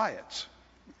and riots.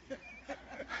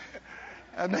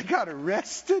 And they got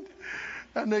arrested,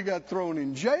 and they got thrown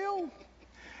in jail.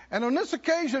 And on this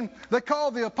occasion, they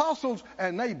called the apostles,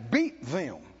 and they beat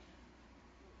them.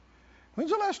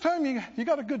 When's the last time you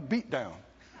got a good beat down?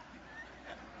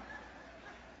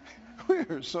 We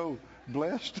are so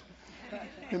blessed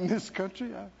in this country.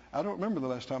 I don't remember the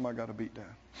last time I got a beat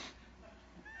down.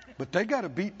 But they got a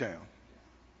beat down.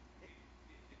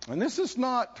 And this is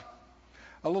not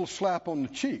a little slap on the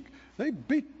cheek. They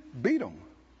beat them.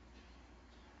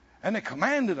 And they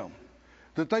commanded them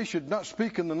that they should not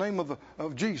speak in the name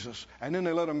of Jesus. And then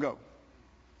they let them go.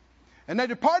 And they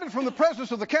departed from the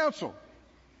presence of the council.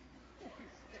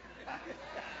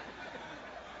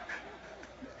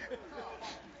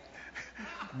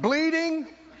 Bleeding,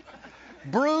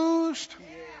 bruised,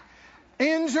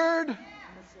 injured,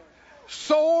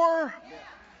 sore,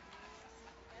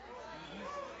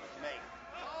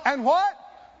 and what?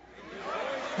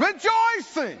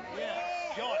 Rejoicing.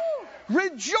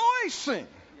 Rejoicing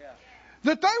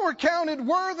that they were counted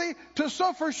worthy to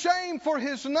suffer shame for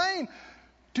his name.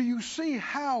 Do you see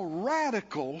how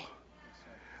radical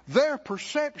their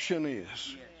perception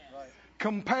is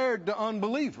compared to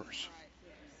unbelievers?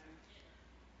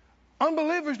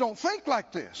 Unbelievers don't think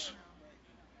like this.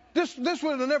 This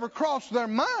would have never crossed their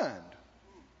mind.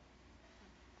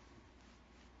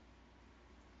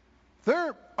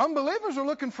 Unbelievers are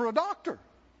looking for a doctor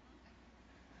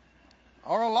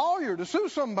or a lawyer to sue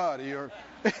somebody. Or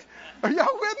are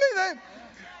y'all with me?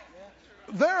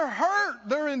 They're hurt.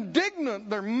 They're indignant.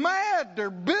 They're mad. They're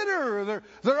bitter.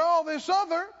 They're all this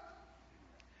other.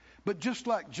 But just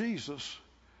like Jesus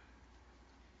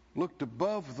looked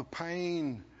above the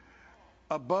pain,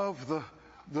 above the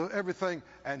everything,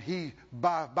 and he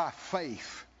by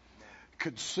faith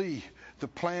could see the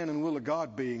plan and will of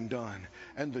God being done,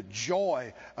 and the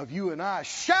joy of you and I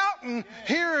shouting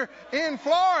here in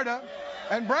Florida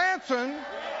and Branson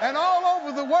and all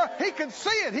over the world. He could see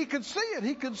it. He could see it.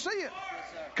 He could see it.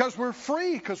 Because we're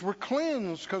free, because we're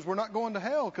cleansed, because we're not going to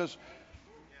hell, because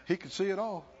he could see it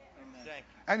all.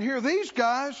 And here these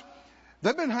guys,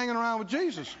 they've been hanging around with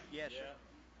Jesus.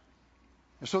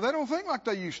 And so they don't think like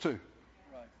they used to.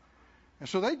 And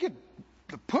so they get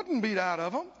the pudding beat out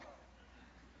of them.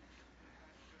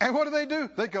 And what do?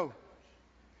 They go.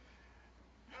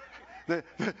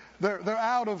 They're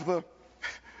out of the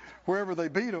wherever they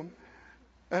beat them,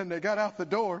 and they got out the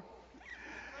door.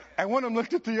 And one of them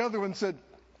looked at the other one and said,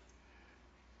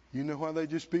 "You know why they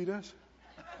just beat us?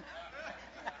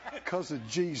 Because of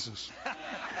Jesus."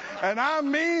 And I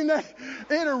mean,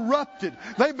 they interrupted.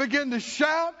 They began to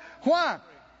shout. Why?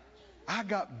 I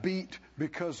got beat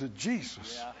because of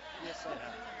Jesus.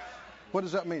 What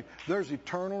does that mean? There's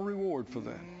eternal reward for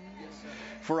that.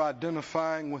 For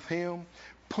identifying with him,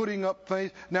 putting up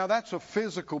things. Now that's a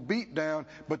physical beatdown,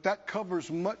 but that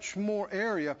covers much more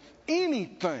area.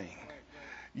 Anything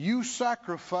you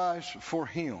sacrifice for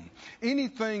him,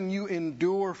 anything you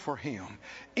endure for him,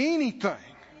 anything,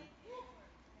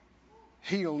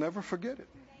 he'll never forget it.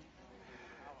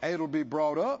 It'll be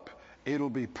brought up, it'll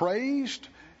be praised,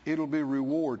 it'll be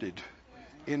rewarded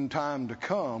in time to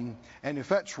come. And if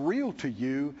that's real to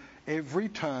you, every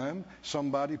time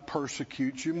somebody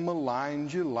persecutes you,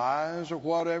 maligns you, lies or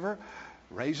whatever,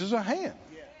 raises a hand,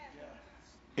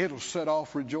 it'll set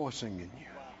off rejoicing in you.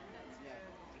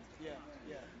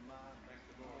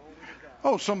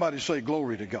 Oh, somebody say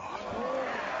glory to God.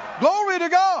 Glory to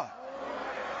God.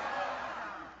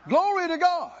 Glory to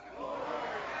God.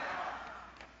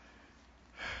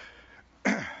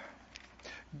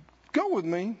 Go with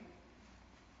me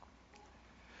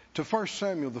to 1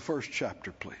 Samuel, the first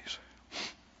chapter, please.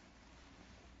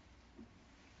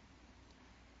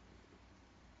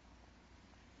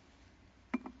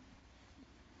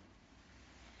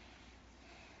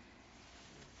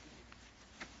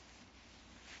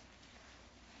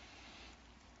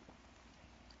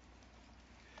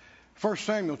 First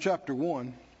Samuel chapter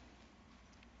 1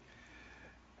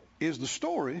 is the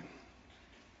story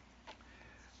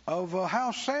of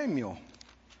how Samuel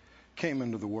came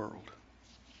into the world.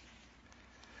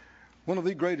 One of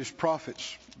the greatest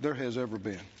prophets there has ever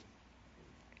been.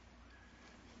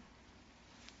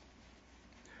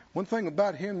 One thing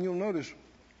about him you'll notice,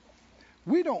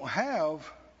 we don't have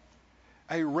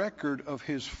a record of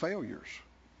his failures.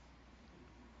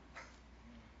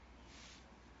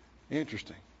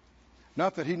 Interesting.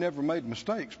 Not that he never made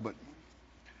mistakes, but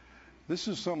this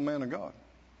is some man of God.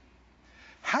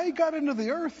 How he got into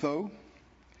the earth, though,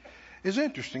 is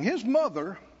interesting. His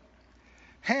mother,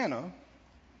 Hannah,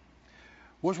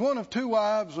 was one of two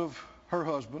wives of her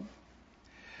husband.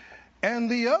 And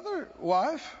the other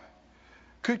wife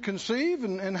could conceive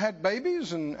and had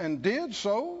babies and did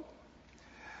so.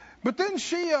 But then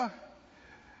she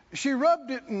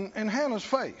rubbed it in Hannah's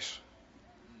face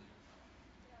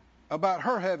about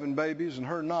her having babies and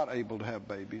her not able to have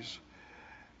babies.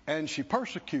 And she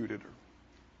persecuted her.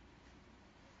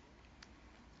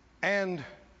 And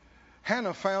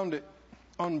Hannah found it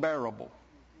unbearable.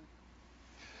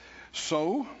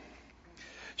 So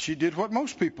she did what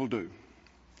most people do.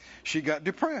 She got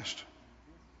depressed.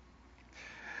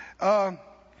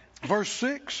 Verse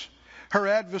 6, her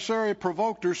adversary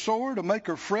provoked her sore to make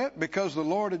her fret because the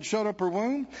Lord had shut up her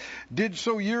womb. Did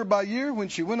so year by year. When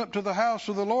she went up to the house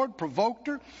of the Lord, provoked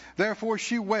her. Therefore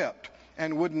she wept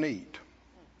and wouldn't eat.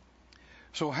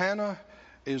 So Hannah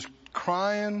is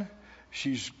crying,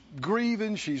 She's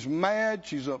grieving, she's mad,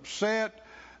 she's upset,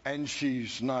 and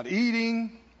she's not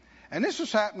eating. And this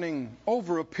is happening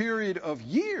over a period of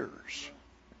years.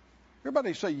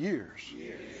 Everybody say years.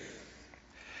 Years.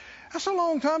 That's a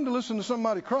long time to listen to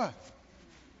somebody cry.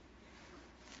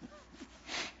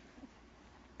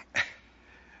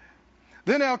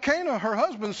 Then Elkanah, her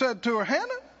husband, said to her, Hannah,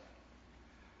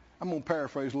 I'm going to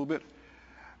paraphrase a little bit.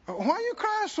 Why are you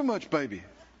crying so much, baby?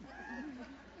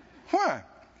 Why?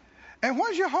 And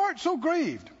why's your heart so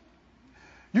grieved?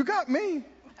 You got me.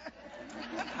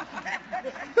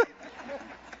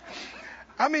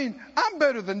 I mean, I'm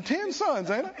better than 10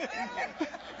 sons, ain't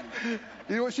I?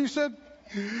 You know what she said?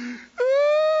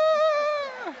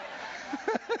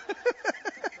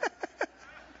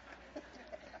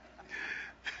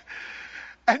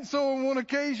 And so on one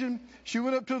occasion, she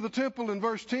went up to the temple in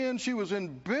verse 10. She was in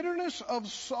bitterness of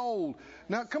soul.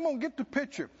 Now, come on, get the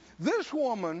picture. This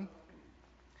woman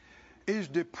is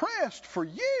depressed for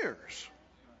years.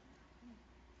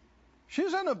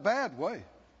 She's in a bad way.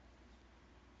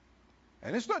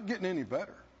 And it's not getting any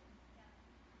better.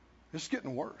 It's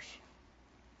getting worse.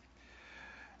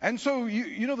 And so,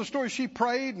 you know the story, she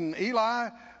prayed, and Eli,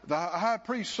 the high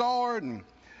priest, saw her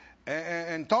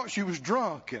and thought she was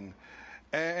drunk.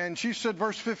 And she said,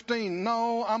 verse 15,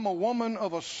 no, I'm a woman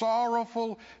of a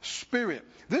sorrowful spirit.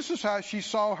 This is how she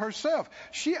saw herself.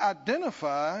 She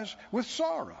identifies with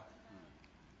sorrow.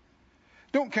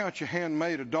 Don't count your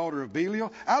handmaid a daughter of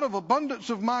Belial. Out of abundance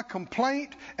of my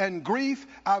complaint and grief,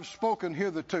 I've spoken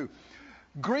hitherto.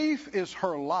 Grief is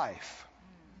her life.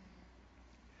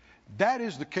 That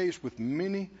is the case with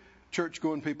many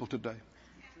church-going people today.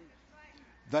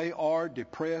 They are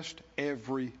depressed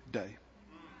every day.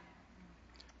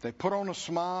 They put on a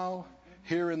smile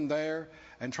here and there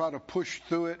and try to push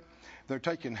through it. They're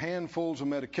taking handfuls of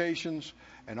medications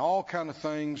and all kind of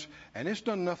things, and it's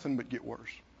done nothing but get worse.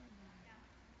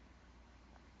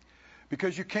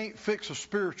 Because you can't fix a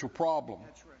spiritual problem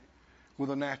with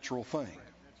a natural thing.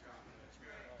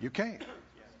 You can't.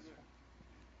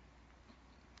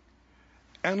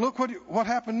 And look what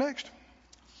happened next.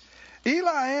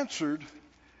 Eli answered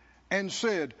and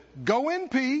said, go in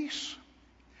peace,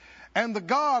 and the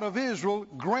God of Israel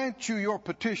grant you your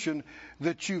petition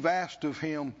that you've asked of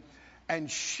him. And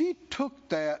she took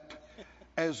that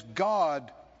as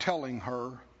God telling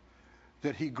her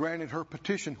that he granted her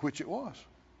petition, which it was.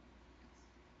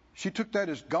 She took that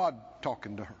as God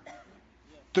talking to her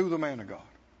through the man of God.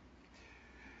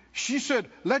 She said,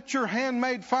 let your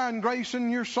handmaid find grace in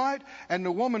your sight. And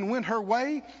the woman went her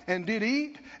way and did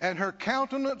eat. And her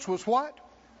countenance was what?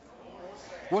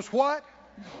 Was what?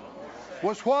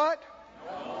 Was what?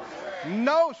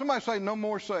 No. Somebody say, no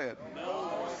more sad.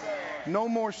 No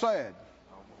more sad.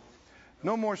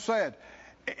 No more sad.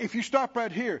 If you stop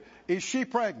right here, is she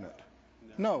pregnant?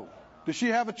 No. Does she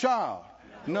have a child?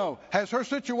 No. Has her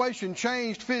situation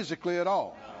changed physically at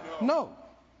all? No.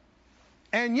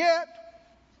 And yet,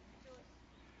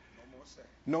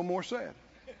 no more sad.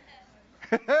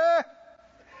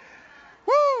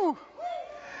 Woo!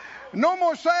 No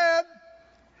more sad.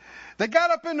 They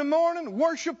got up in the morning,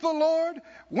 worshiped the Lord,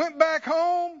 went back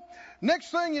home.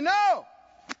 Next thing you know,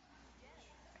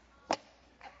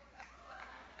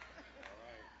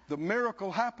 the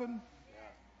miracle happened.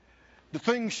 The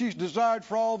thing she's desired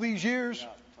for all these years.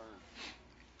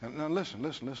 Now listen.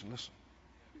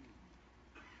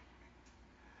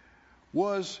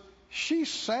 Was she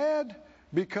sad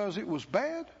because it was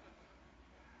bad?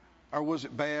 Or was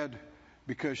it bad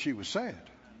because she was sad?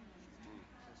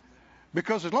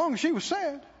 Because as long as she was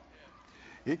sad,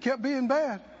 it kept being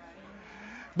bad.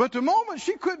 But the moment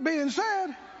she quit being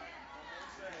sad,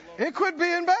 it quit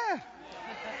being bad.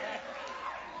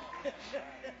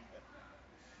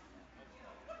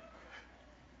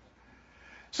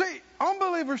 See,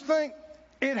 unbelievers think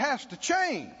it has to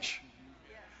change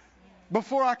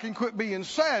before I can quit being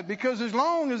sad, because as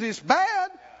long as it's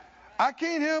bad, I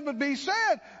can't help but be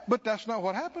sad. But that's not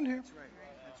what happened here. That's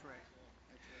right.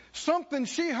 Something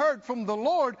she heard from the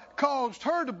Lord caused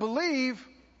her to believe,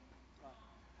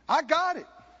 I got it.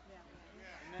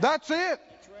 That's it.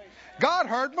 God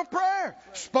heard my prayer,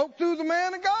 spoke through the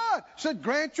man of God, said,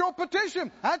 grant your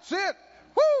petition. That's it.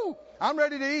 Woo! I'm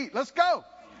ready to eat. Let's go.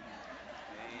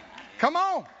 Come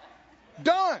on.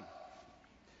 Done.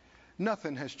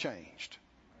 Nothing has changed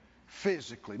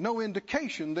physically. No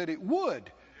indication that it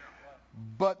would.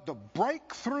 But the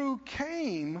breakthrough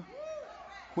came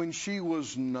when she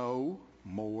was no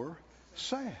more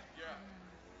sad.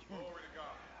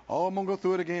 Oh, I'm going to go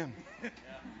through it again.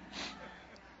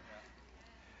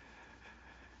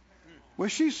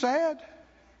 Was she sad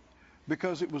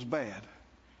because it was bad?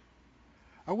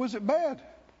 Or was it bad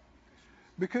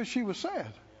because she was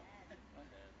sad?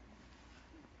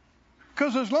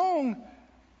 Because as long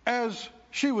as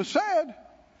she was sad,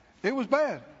 it was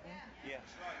bad.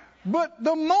 But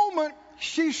the moment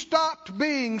she stopped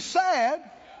being sad,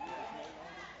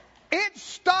 it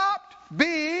stopped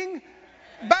being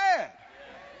bad.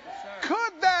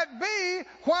 Could that be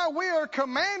why we are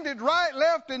commanded right,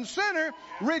 left, and center,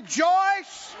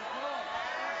 rejoice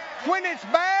when it's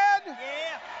bad?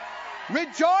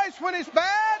 Rejoice when it's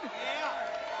bad?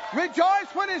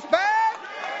 Rejoice when it's bad?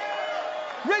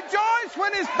 Rejoice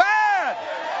when it's bad.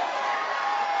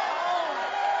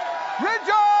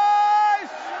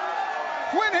 Rejoice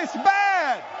when it's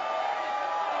bad.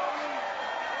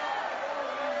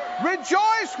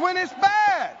 Rejoice when it's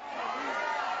bad.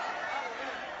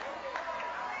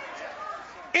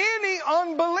 Any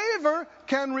unbeliever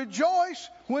can rejoice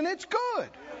when it's good.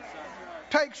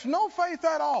 Takes no faith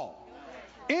at all.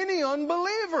 Any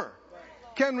unbeliever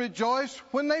can rejoice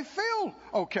when they feel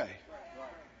okay.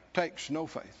 Takes no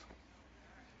faith.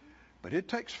 But it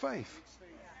takes faith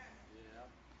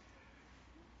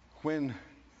when it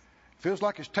feels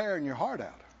like it's tearing your heart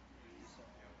out.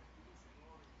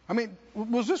 I mean,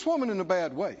 was this woman in a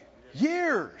bad way?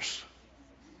 Years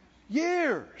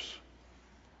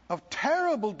of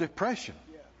terrible depression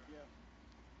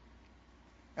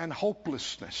and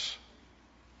hopelessness.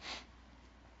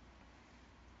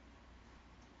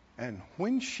 And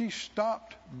when she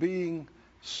stopped being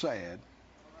sad,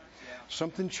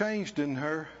 something changed in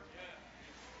her.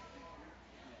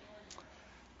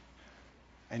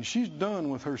 And she's done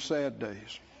with her sad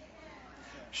days.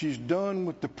 She's done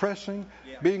with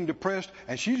being depressed,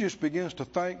 and she just begins to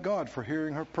thank God for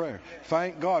hearing her prayer.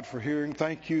 Thank God for hearing,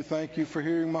 thank you for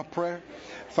hearing my prayer.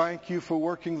 Thank you for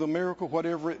working the miracle,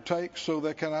 whatever it takes, so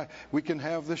that we can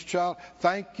have this child.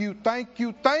 Thank you.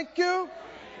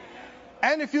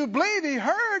 And if you believe He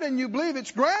heard, and you believe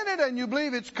it's granted, and you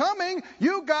believe it's coming,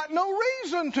 you got no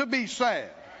reason to be sad.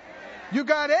 You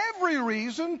got every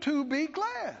reason to be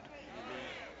glad.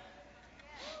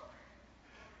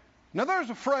 Now there's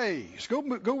a phrase. Go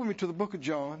with me to the book of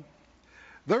John.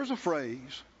 There's a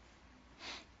phrase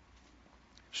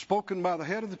spoken by the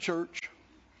head of the church.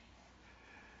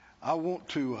 I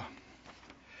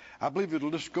believe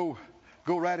it'll just go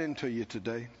right into you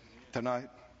tonight,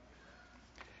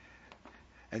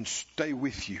 and stay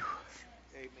with you.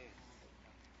 Amen.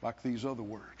 Like these other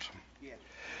words. Yeah.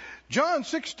 John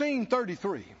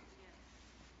 16:33.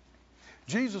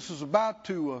 Jesus is about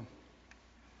to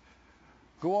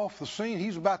go off the scene.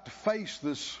 He's about to face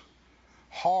this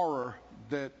horror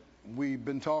that we've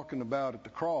been talking about at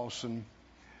the cross, and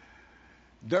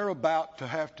they're about to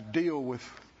have to deal with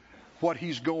what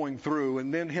he's going through,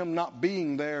 and then him not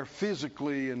being there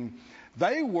physically. And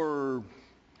they were,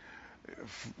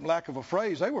 lack of a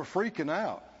phrase, they were freaking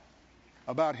out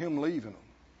about him leaving them.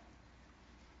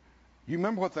 You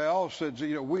remember what they all said?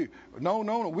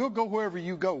 No, we'll go wherever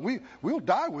you go. We'll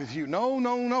die with you.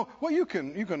 No. Well, you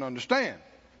can understand.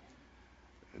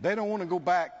 They don't want to go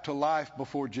back to life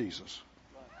before Jesus.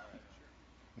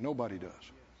 Nobody does.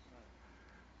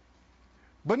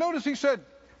 But notice he said,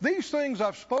 these things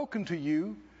I've spoken to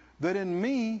you, that in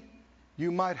me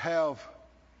you might have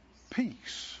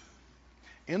peace.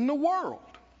 In the world,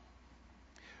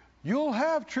 you'll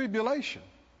have tribulation.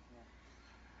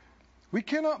 We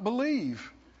cannot believe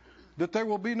that there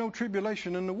will be no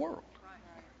tribulation in the world.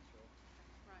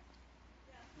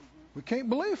 We can't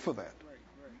believe for that.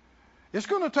 It's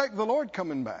going to take the Lord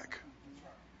coming back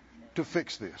to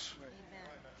fix this.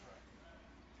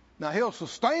 Now, He'll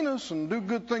sustain us and do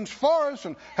good things for us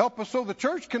and help us so the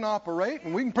church can operate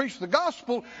and we can preach the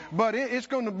gospel, but it's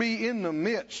going to be in the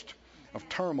midst of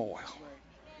turmoil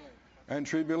and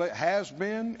tribulation. Has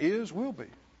been, is, will be.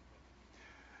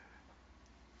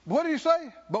 What do you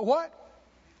say? But what?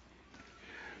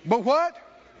 But what?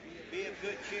 Be of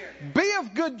good cheer. Be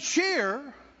of good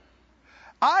cheer.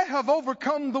 I have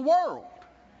overcome the world.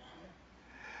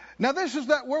 Now this is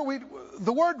that where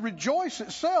the word rejoice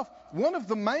itself, one of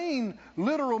the main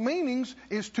literal meanings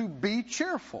is to be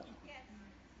cheerful. Yes.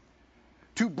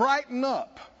 To brighten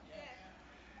up. Yes.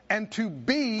 And to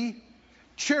be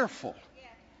cheerful. Yes.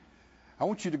 I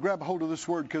want you to grab a hold of this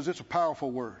word because it's a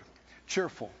powerful word.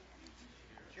 Cheerful.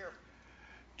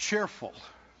 Cheerful.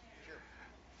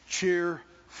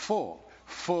 Cheerful.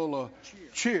 Full of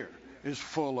cheer is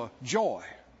full of joy.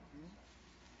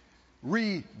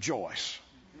 Rejoice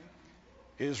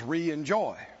is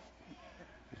re-enjoy.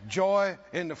 Joy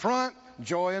in the front,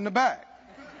 joy in the back.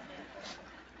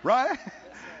 Right?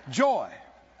 Joy.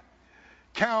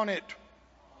 Count it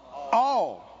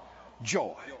all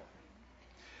joy.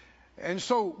 And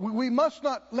so we must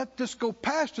not let this go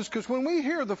past us, because when we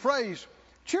hear the phrase,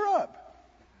 cheer up,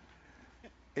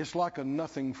 it's like a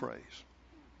nothing phrase.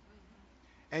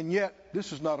 And yet,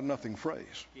 this is not a nothing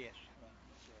phrase. Yes.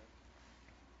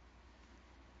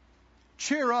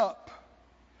 Cheer up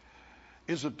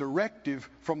is a directive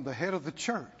from the head of the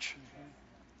church.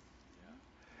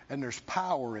 And there's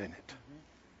power in it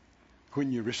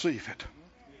when you receive it.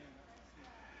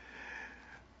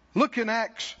 Look in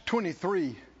Acts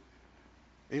 23:11.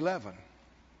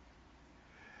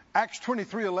 Acts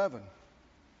 23:11.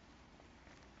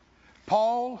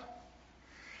 Paul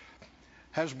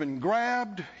has been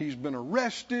grabbed. He's been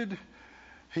arrested.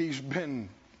 He's been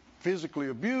physically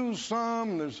abused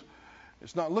some.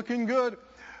 It's not looking good.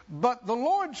 But the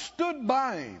Lord stood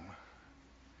by him.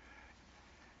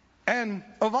 And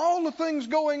of all the things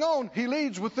going on, he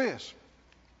leads with this.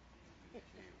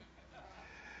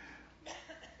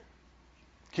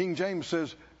 King James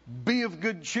says, be of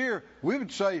good cheer. We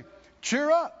would say, cheer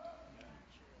up.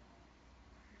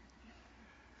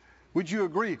 Would you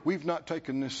agree? We've not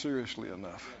taken this seriously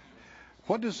enough.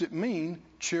 What does it mean,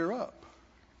 cheer up?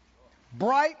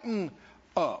 Brighten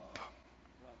up.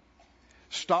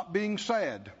 Stop being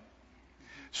sad.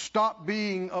 Stop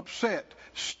being upset.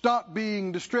 Stop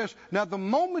being distressed. Now, the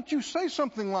moment you say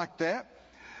something like that,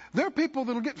 there are people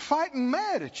that will get fighting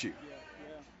mad at you.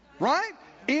 Right?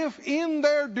 If in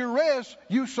their duress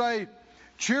you say,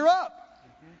 cheer up.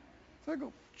 They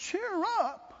go, cheer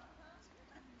up?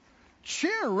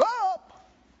 Cheer up?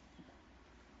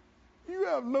 You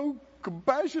have no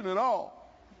compassion at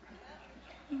all.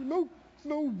 No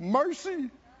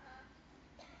mercy.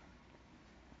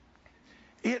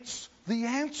 It's the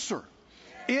answer.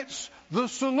 It's the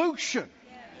solution.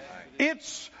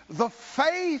 It's the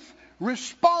faith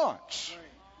response.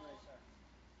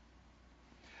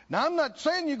 Now, I'm not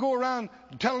saying you go around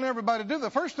telling everybody to do it. The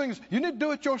first thing is you need to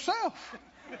do it yourself.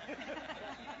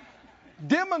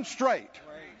 Demonstrate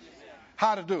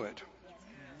how to do it.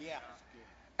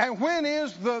 And when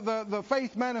is the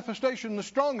faith manifestation the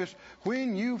strongest?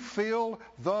 When you feel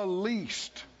the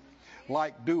least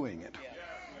like doing it.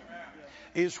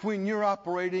 Is when you're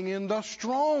operating in the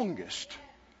strongest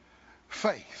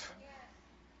faith.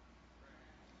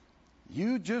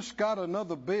 You just got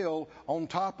another bill on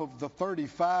top of the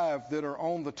 35 that are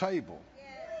on the table.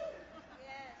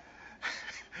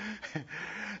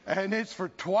 And it's for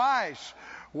twice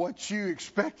what you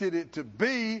expected it to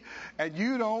be, and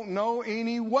you don't know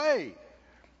any way.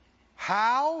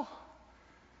 How?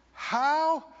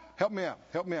 Help me out.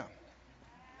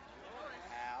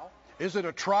 Is it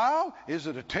a trial? Is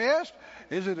it a test?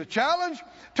 Is it a challenge?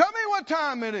 Tell me what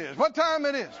time it is. What time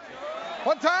it is?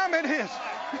 What time it is?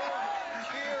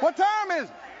 What time is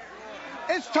it?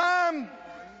 It's time.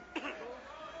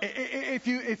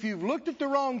 If you've looked at the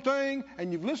wrong thing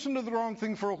and you've listened to the wrong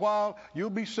thing for a while, you'll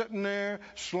be sitting there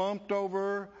slumped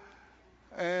over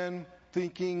and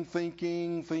thinking,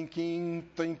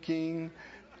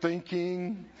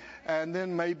 and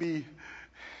then maybe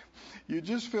you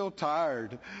just feel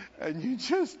tired and you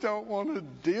just don't want to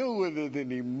deal with it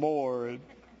anymore.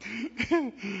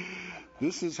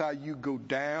 This is how you go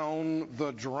down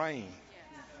the drain.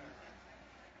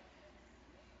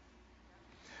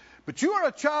 But you are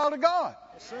a child of God.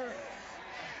 Yes, sir.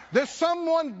 There's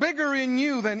someone bigger in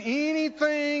you than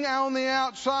anything on the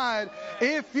outside,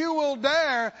 if you will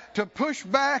dare to push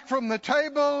back from the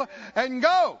table and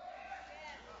go.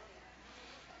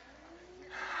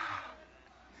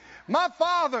 My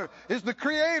Father is the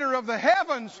creator of the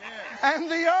heavens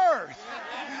and the earth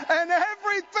and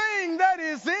everything that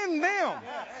is in them.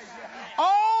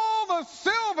 All the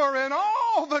silver and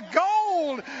all the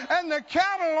gold and the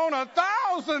cattle on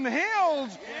 1,000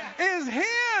 hills is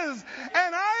His,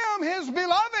 and I am His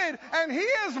beloved, and He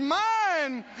is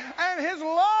mine, and His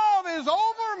love is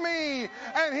over me,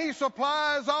 and He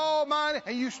supplies all mine.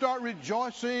 And you start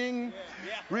rejoicing,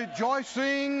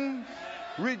 rejoicing,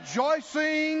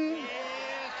 rejoicing,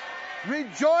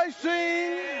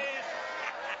 rejoicing,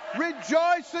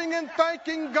 rejoicing and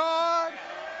thanking God.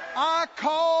 I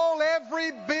call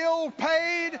every bill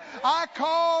paid. I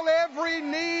call every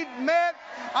need met.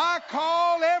 I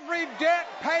call every debt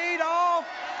paid off,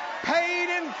 paid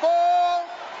in full.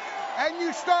 And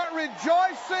you start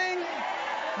rejoicing,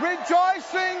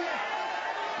 rejoicing,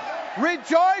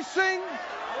 rejoicing.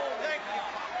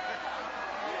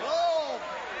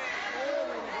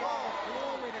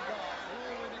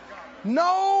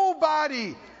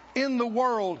 Nobody in the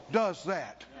world does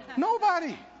that.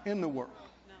 Nobody in the world.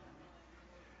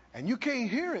 And you can't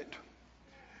hear it.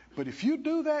 But if you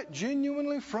do that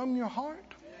genuinely from your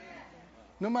heart,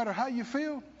 no matter how you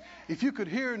feel, if you could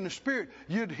hear in the Spirit,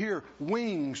 you'd hear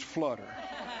wings flutter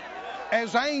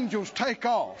as angels take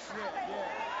off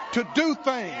to do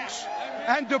things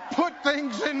and to put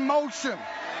things in motion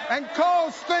and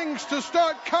cause things to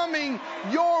start coming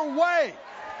your way.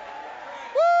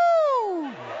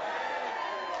 Woo!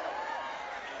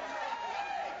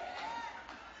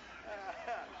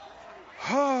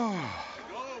 Oh.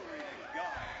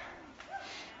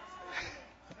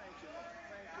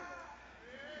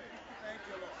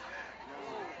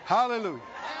 Hallelujah.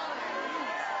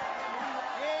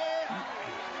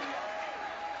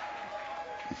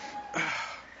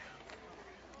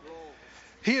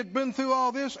 He had been through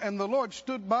all this, and the Lord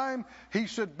stood by him. He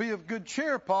said, "Be of good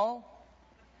cheer, Paul.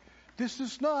 This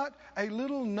is not a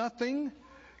little nothing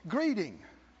greeting.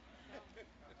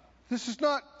 This is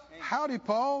not, howdy,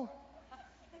 Paul.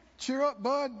 Cheer up,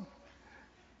 bud."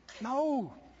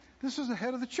 No, this is the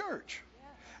head of the church.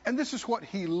 And this is what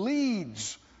he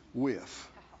leads with.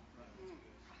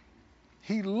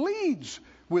 He leads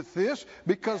with this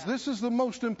because this is the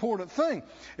most important thing.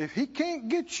 If he can't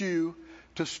get you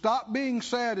to stop being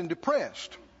sad and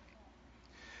depressed,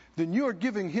 then you are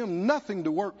giving him nothing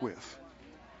to work with.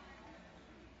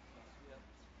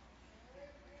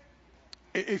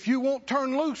 If you won't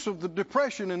turn loose of the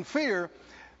depression and fear,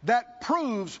 that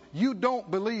proves you don't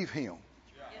believe him.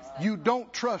 You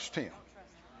don't trust him.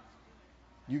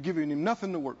 You're giving him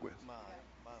nothing to work with.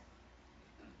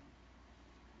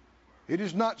 It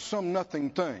is not some nothing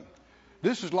thing.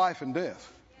 This is life and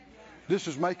death. This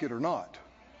is make it or not.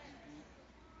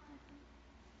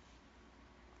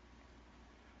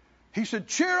 He said,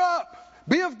 "Cheer up.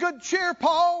 Be of good cheer,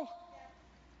 Paul.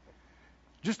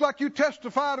 Just like you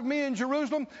testified of me in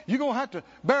Jerusalem, you're going to have to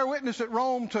bear witness at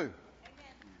Rome too.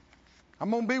 I'm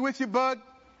going to be with you, bud.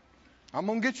 I'm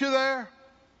going to get you there.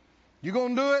 You're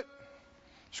going to do it.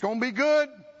 It's going to be good.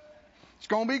 It's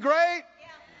going to be great.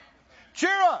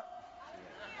 Cheer up."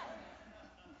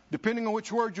 Depending on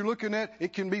which word you're looking at,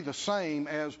 it can be the same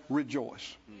as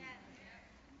rejoice.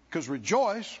 Because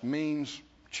rejoice means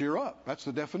cheer up. That's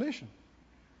the definition.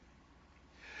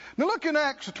 Now look in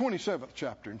Acts, the 27th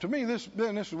chapter. And to me, this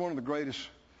is one of the greatest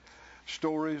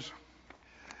stories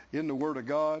in the Word of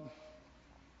God.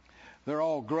 They're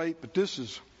all great, but this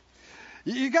is,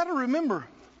 you got to remember,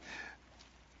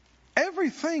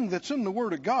 everything that's in the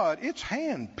Word of God, it's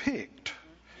hand-picked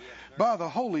by the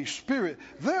Holy Spirit.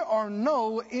 There are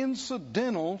no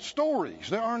incidental stories.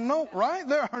 There are no, right?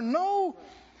 There are no,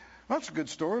 that's a good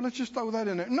story. Let's just throw that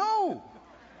in there. No.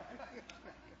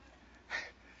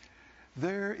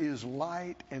 There is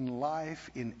light and life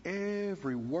in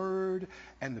every word.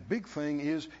 And the big thing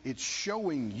is it's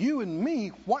showing you and me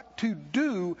what to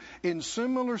do in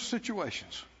similar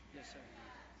situations. Yes, sir.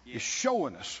 Yes. It's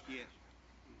showing us. Yes.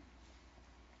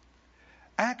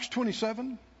 Acts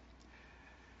 27.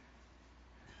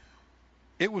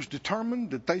 It was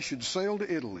determined that they should sail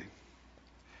to Italy.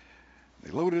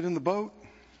 They loaded in the boat.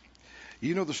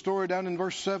 You know the story down in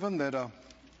verse 7 that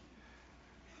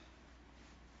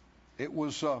it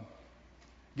was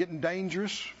getting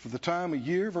dangerous for the time of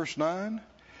year. Verse 9,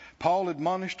 Paul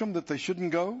admonished them that they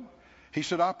shouldn't go. He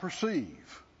said, "I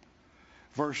perceive."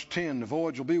 Verse 10, the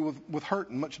voyage will be with hurt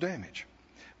and much damage.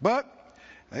 But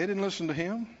they didn't listen to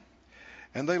him,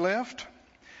 and they left.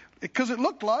 Because it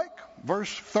looked like,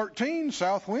 verse 13,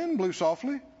 south wind blew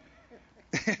softly.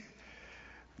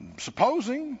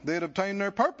 Supposing they had obtained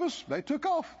their purpose, they took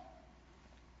off.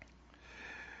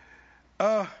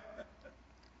 Now,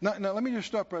 let me just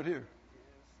stop right here.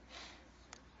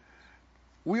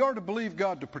 We are to believe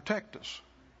God to protect us.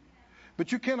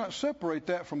 But you cannot separate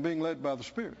that from being led by the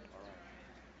Spirit.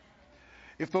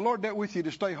 If the Lord dealt with you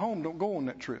to stay home, don't go on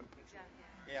that trip.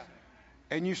 Yeah.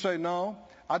 And you say, "No,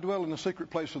 I dwell in the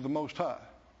secret place of the Most High.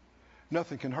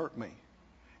 Nothing can hurt me."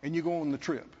 And you go on the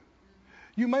trip.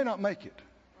 You may not make it.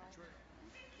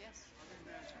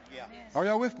 Yeah. Are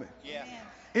y'all with me? Yeah.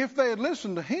 If they had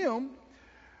listened to him,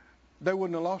 they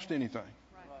wouldn't have lost anything.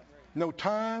 No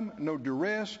time, no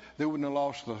duress. They wouldn't have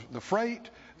lost the freight.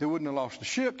 They wouldn't have lost the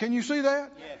ship. Can you see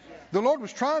that? Yes. The Lord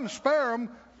was trying to spare them,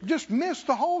 just missed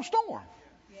the whole storm.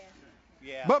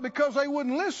 Yeah. But because they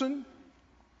wouldn't listen,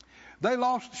 they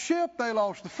lost the ship, they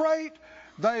lost the freight,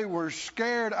 they were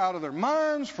scared out of their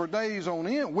minds for days on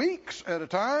end, weeks at a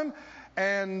time,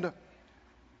 and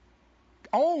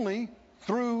only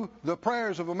through the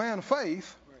prayers of a man of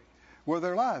faith were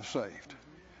their lives saved.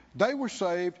 They were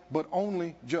saved, but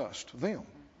only just them.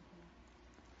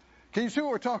 Can you see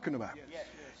what we're talking about? Yes.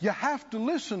 You have to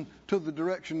listen to the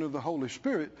direction of the Holy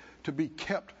Spirit to be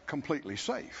kept completely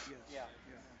safe. Yeah.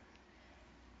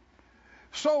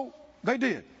 So they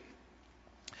did.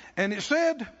 And it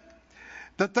said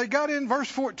that they got in verse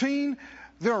 14,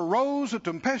 there arose a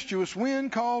tempestuous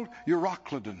wind called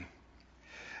Euroclydon.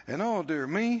 And oh dear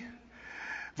me,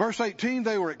 verse 18,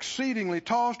 they were exceedingly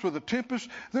tossed with a tempest.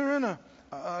 They're in a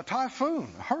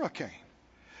typhoon, a hurricane.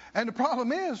 And the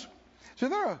problem is, see,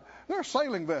 they're a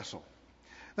sailing vessel.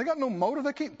 They got no motor.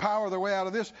 They can't power their way out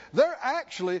of this. They're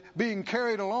actually being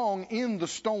carried along in the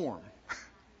storm.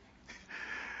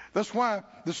 That's why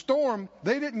the storm,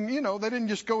 they didn't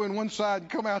just go in one side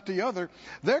and come out the other.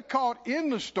 They're caught in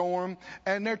the storm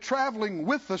and they're traveling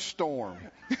with the storm.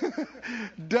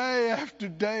 Day after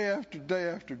day after day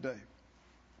after day.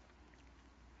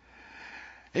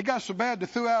 It got so bad they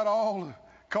threw out all the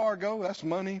cargo, that's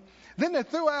money. Then they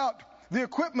threw out the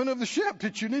equipment of the ship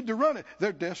that you need to run it.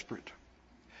 They're desperate.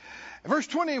 Verse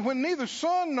 20, when neither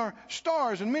sun nor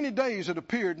stars in many days had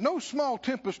appeared, no small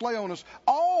tempest lay on us.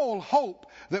 All hope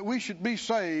that we should be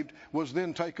saved was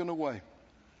then taken away.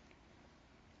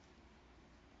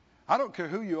 I don't care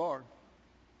who you are.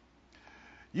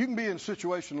 You can be in a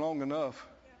situation long enough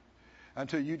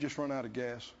until you just run out of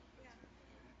gas.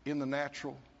 In the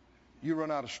natural, you run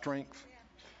out of strength.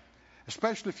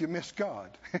 Especially if you miss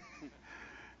God.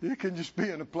 You can just be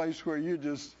in a place where you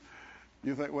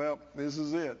think, well, this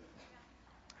is it.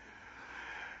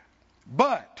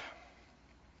 But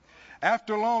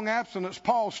after long abstinence,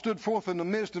 Paul stood forth in the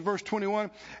midst of verse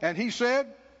 21, and he said,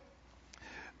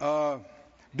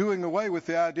 doing away with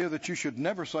the idea that you should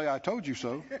never say, I told you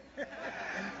so.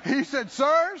 He said,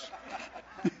 sirs,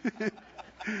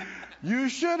 you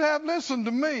should have listened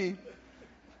to me,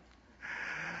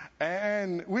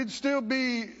 and we'd still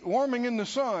be warming in the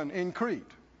sun in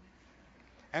Crete,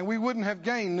 and we wouldn't have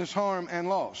gained this harm and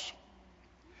loss.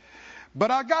 But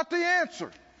I got the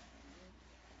answer.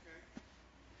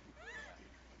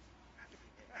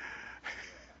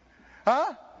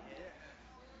 Huh?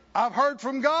 I've heard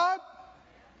from God.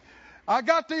 I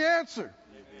got the answer.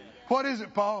 What is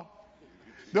it, Paul?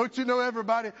 Don't you know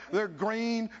everybody? They're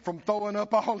green from throwing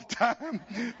up all the time.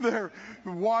 They're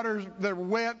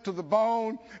wet to the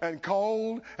bone and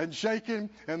cold and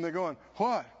shaking. And they're going,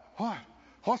 what?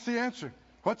 What's the answer?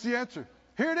 What's the answer?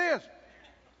 Here it is.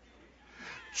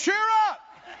 Cheer up.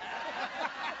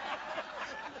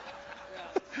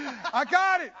 I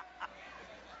got it.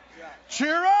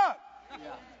 Cheer up.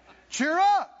 Cheer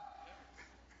up.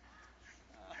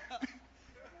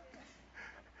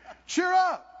 Cheer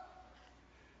up.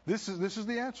 This is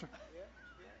the answer.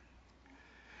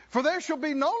 For there shall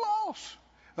be no loss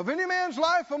of any man's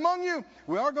life among you.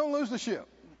 We are going to lose the ship.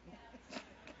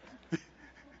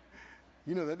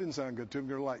 You know, that didn't sound good to them.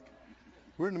 They're like,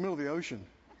 we're in the middle of the ocean,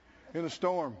 in a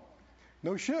storm.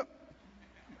 No ship.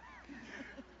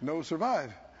 No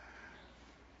survive.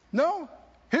 No.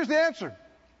 Here's the answer.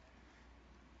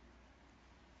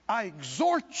 I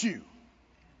exhort you.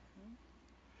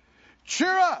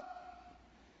 Cheer up.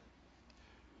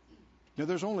 Now,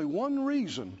 there's only one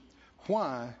reason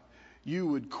why you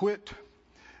would quit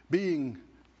being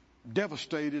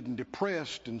devastated and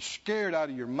depressed and scared out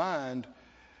of your mind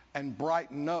and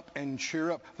brighten up and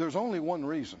cheer up. There's only one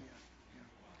reason.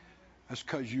 That's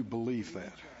because you believe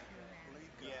that.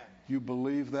 You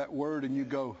believe that word and you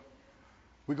go,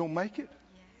 we're going to make it?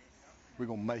 We're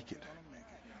going to make it.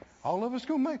 All of us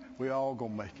going to make it? We all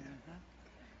going to make it.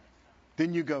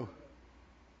 Then you go,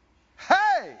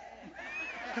 hey!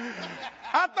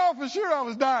 I thought for sure I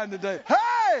was dying today.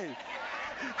 Hey!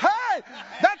 Hey!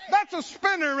 That's a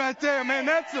spinner right there, man.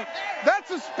 That's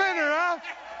a spinner, huh?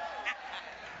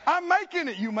 I'm making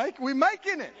it. We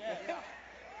making it.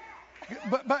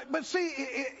 But see,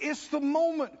 it's the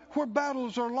moment where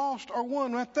battles are lost or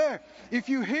won right there. If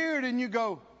you hear it and you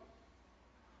go,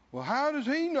 well, how does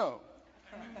he know?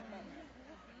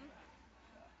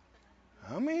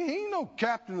 I mean, he ain't no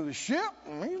captain of the ship.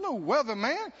 He's no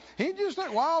weatherman. He's just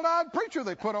that wild-eyed preacher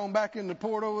they put on back in the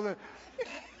port over there.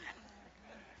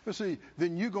 But see,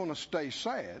 then you're going to stay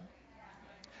sad,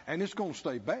 and it's going to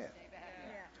stay bad.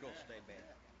 It's going to stay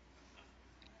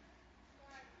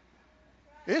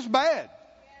bad. It's bad.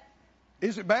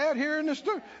 Is it bad here in this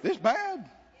story? It's bad.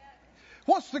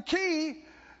 What's the key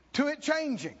to it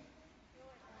changing?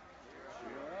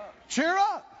 Cheer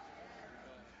up.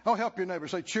 Oh, help your neighbor.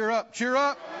 Say, cheer up, cheer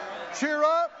up, cheer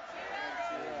up,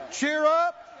 cheer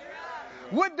up.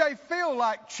 Would they feel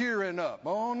like cheering up?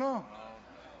 Oh, no.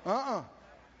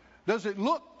 Does it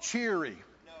look cheery?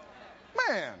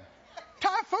 Man,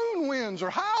 typhoon winds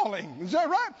are howling. Is that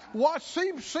right?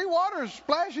 Sea water is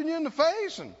splashing you in the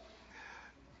face. And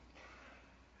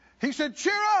he said,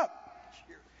 cheer up.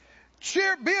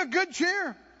 Cheer. Be a good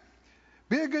cheer.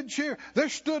 Be a good cheer. There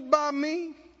stood by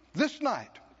me this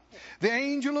night The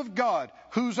angel of God,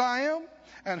 whose I am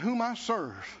and whom I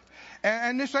serve.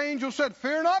 And this angel said,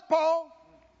 fear not, Paul.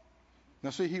 Now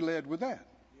see, he led with that.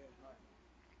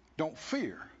 Don't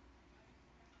fear.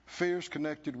 Fear's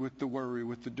connected with the worry,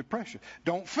 with the depression.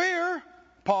 Don't fear,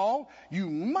 Paul. You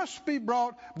must be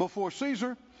brought before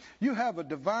Caesar. You have a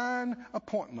divine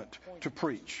appointment to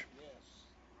preach.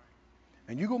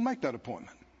 And you're going to make that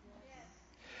appointment.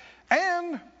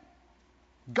 And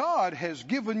God has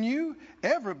given you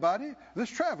everybody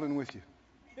that's traveling with you.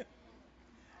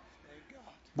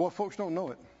 Boy, folks don't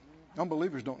know it.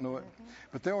 Unbelievers don't know it.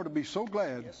 But they ought to be so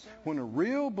glad when a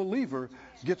real believer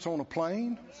gets on a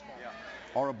plane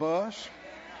or a bus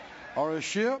or a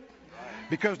ship.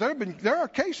 Because there are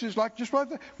cases like just right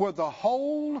there where the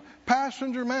whole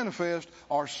passenger manifest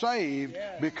are saved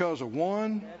because of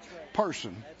one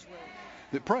person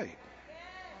that prayed.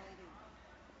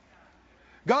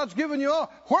 God's given you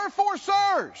all. Wherefore,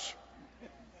 sirs?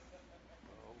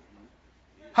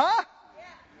 Huh?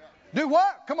 Do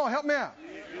what? Come on, help me out.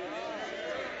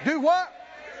 Do what?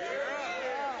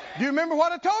 Do you remember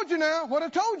what I told you now? What I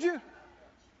told you?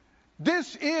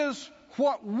 This is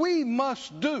what we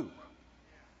must do.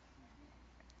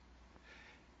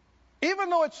 Even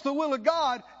though it's the will of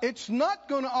God, it's not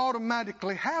going to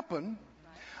automatically happen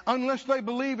unless they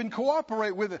believe and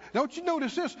cooperate with it. Don't you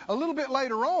notice this? A little bit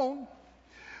later on,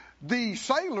 the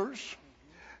sailors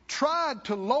tried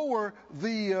to lower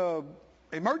the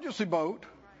emergency boat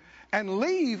and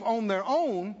leave on their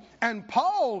own, and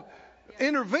Paul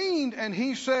intervened and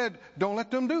he said, don't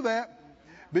let them do that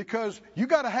because you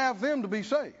got to have them to be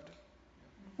saved.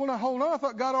 Well, now hold on, I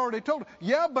thought God already told them.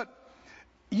 Yeah, but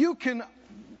you can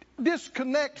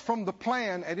disconnect from the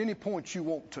plan at any point you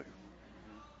want to.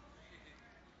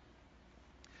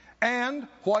 And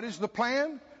what is the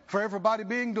plan for everybody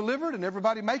being delivered and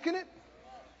everybody making it?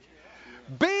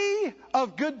 Be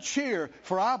of good cheer,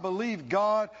 for I believe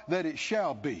God that it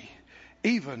shall be,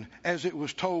 even as it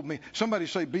was told me. Somebody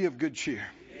say, be of good cheer.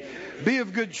 Be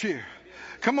of good cheer.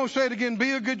 Come on, say it again.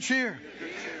 Be of good cheer.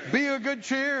 Be of good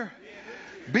cheer.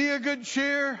 Be of good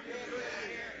cheer.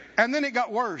 And then it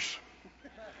got worse.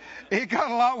 It got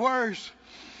a lot worse.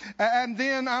 And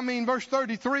then, verse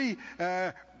 33,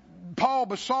 Paul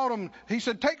besought him. He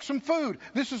said, take some food.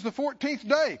 This is the 14th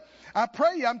day. I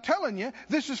pray you, I'm telling you,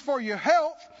 this is for your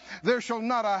health. There shall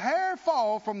not a hair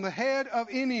fall from the head of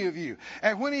any of you.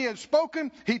 And when he had spoken,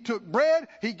 he took bread.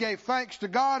 He gave thanks to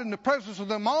God in the presence of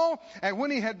them all. And when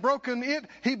he had broken it,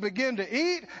 he began to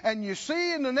eat. And you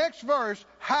see in the next verse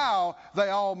how they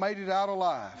all made it out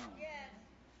alive.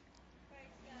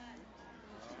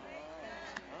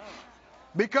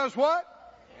 Because what?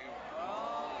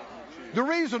 The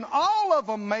reason all of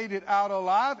them made it out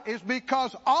alive is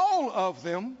because all of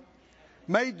them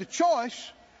made the choice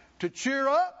to cheer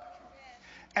up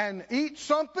and eat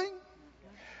something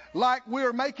like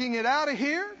we're making it out of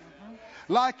here,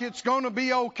 like it's going to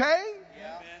be okay.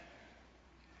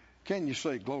 Can you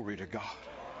say glory to God?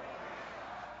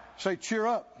 Say cheer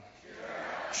up.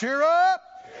 Cheer up.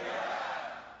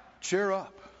 Cheer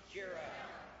up.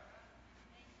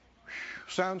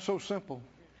 Sounds so simple.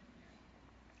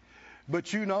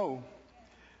 But you know,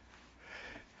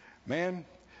 man,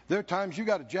 there are times you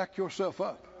got to jack yourself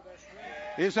up.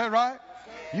 Is that right?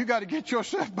 You got to get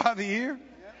yourself by the ear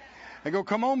and go,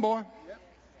 come on, boy.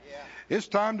 It's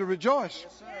time to rejoice.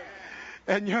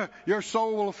 And your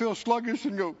soul will feel sluggish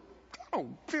and go, I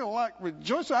don't feel like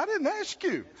rejoicing. I didn't ask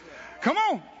you. Come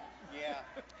on.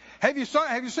 Have you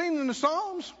seen in the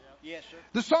Psalms? Yes, sir.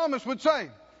 The psalmist would say,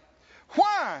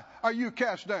 why are you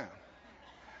cast down,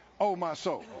 O my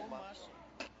soul?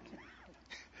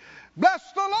 Bless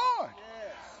the Lord,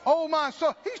 O my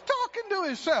soul. He's talking to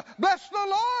himself. Bless the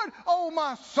Lord, O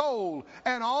my soul,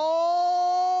 and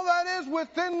all that is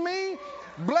within me.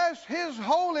 Bless his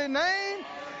holy name.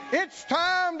 It's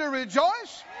time to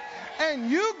rejoice, and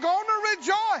you're going to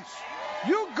rejoice.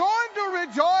 You're going to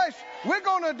rejoice. We're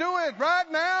going to do it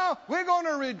right now. We're going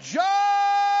to rejoice.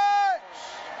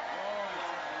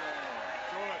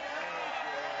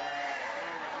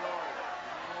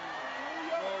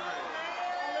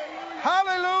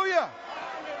 Hallelujah.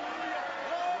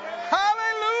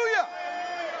 Hallelujah.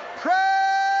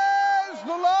 Praise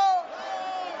the Lord.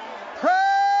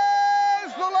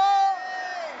 Praise the Lord.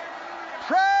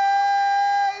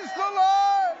 Praise the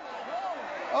Lord.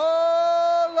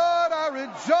 Oh, Lord, I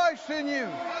rejoice in you.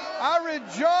 I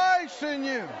rejoice in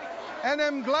you. And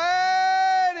am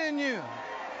glad in you.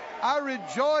 I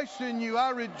rejoice in you.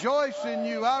 I rejoice in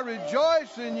you. I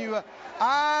rejoice in you.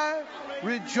 I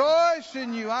rejoice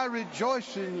in you. I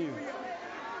rejoice in you.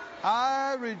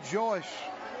 I rejoice.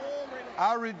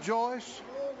 I rejoice.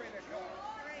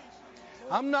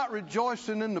 I'm not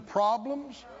rejoicing in the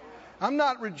problems. I'm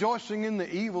not rejoicing in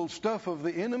the evil stuff of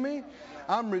the enemy.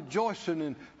 I'm rejoicing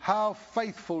in how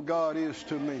faithful God is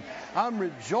to me. I'm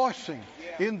rejoicing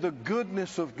in the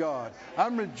goodness of God.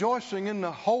 I'm rejoicing in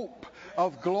the hope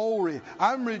of glory.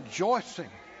 I'm rejoicing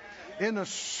in a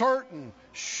certain,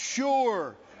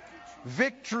 sure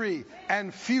victory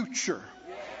and future.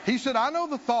 He said, I know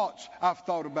the thoughts I've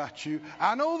thought about you.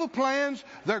 I know the plans.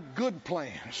 They're good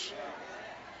plans.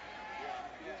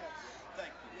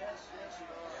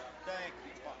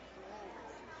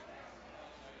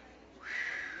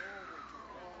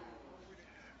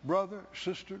 Brother,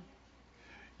 sister,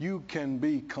 you can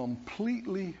be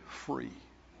completely free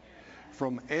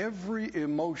from every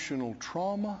emotional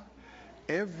trauma,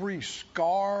 every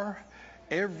scar,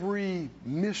 every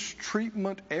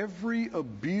mistreatment, every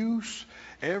abuse,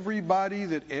 everybody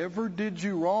that ever did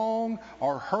you wrong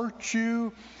or hurt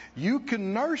you. You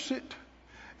can nurse it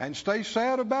and stay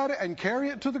sad about it and carry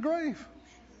it to the grave.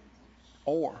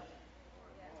 Or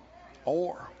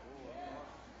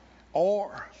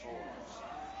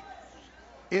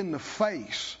in the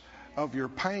face of your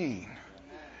pain,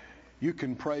 you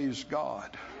can praise God.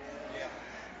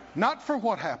 Not for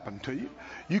what happened to you.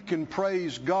 You can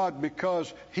praise God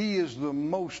because He is the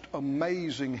most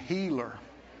amazing healer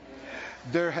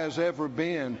there has ever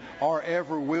been or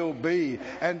ever will be.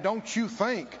 And don't you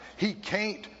think He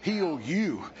can't heal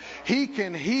you. He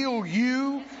can heal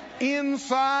you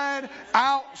inside,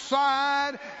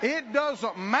 outside. It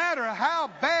doesn't matter how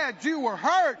bad you were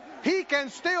hurt. He can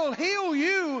still heal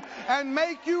you and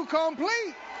make you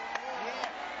complete.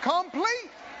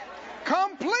 Complete.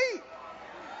 Complete.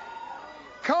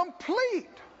 Complete.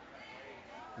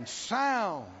 And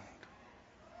sound.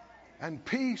 And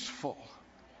peaceful.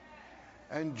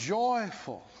 And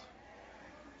joyful.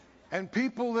 And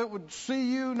people that would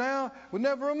see you now would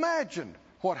never imagine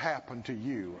what happened to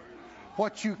you or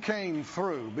what you came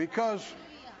through, because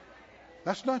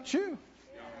that's not you.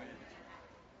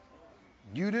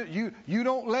 You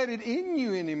don't let it in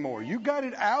you anymore. You got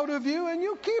it out of you, and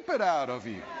you keep it out of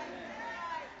you.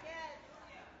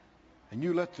 And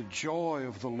you let the joy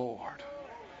of the Lord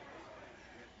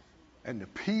and the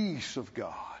peace of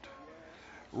God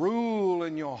rule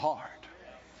in your heart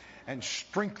and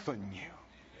strengthen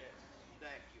you.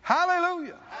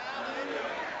 Hallelujah. Hallelujah.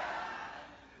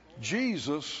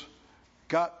 Jesus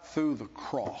got through the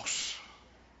cross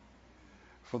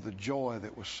for the joy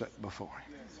that was set before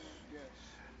him.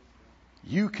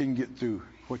 You can get through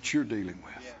what you're dealing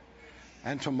with,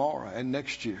 and tomorrow and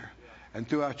next year and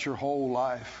throughout your whole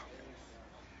life.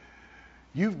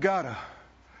 You've got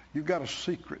a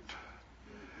secret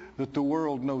that the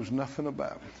world knows nothing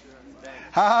about.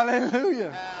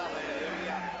 Hallelujah.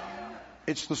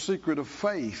 It's the secret of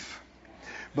faith,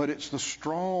 but it's the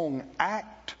strong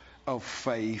act of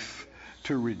faith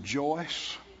to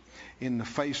rejoice in the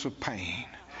face of pain.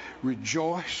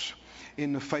 Rejoice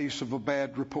in the face of a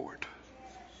bad report.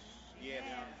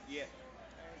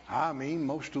 I mean,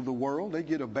 most of the world, they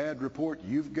get a bad report.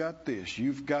 You've got this,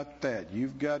 you've got that,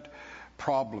 you've got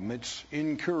problem. It's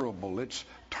incurable, it's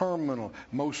terminal.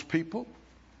 Most people,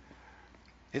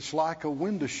 it's like a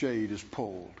window shade is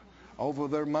pulled over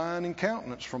their mind and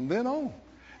countenance from then on.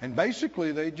 And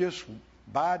basically, they just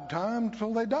bide time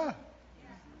until they die.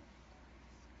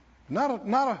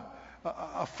 Not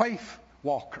a faith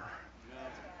walker.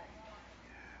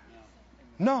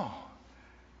 No.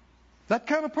 That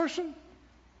kind of person,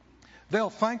 they'll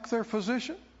thank their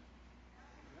physician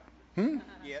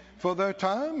for their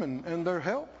time and their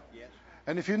help.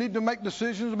 And if you need to make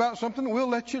decisions about something, we'll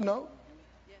let you know.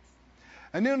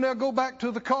 And then they'll go back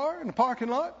to the car in the parking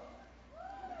lot,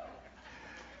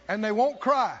 and they won't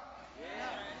cry.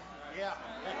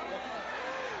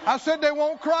 I said they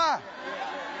won't cry.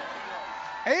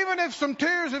 Even if some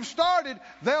tears have started,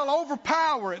 they'll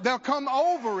overpower it. They'll come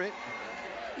over it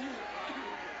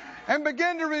and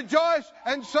begin to rejoice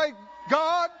and say,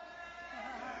 God,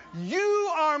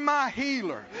 you are my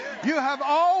healer. You have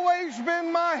always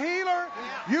been my healer.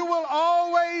 You will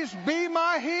always be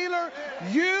my healer.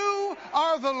 You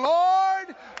are the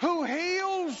Lord who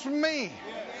heals me.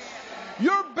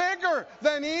 You're bigger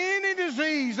than any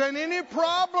disease and any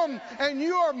problem, and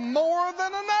you are more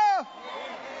than enough.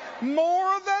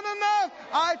 More than enough.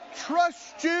 I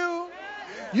trust you.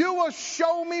 You will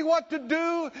show me what to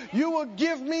do. You will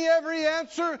give me every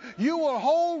answer. You will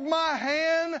hold my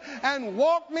hand and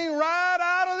walk me right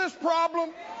out of this problem.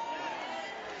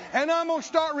 And I'm going to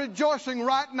start rejoicing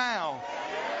right now.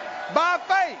 By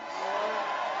faith.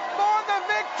 For the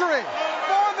victory.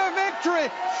 For the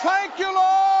victory. Thank you,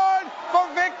 Lord, for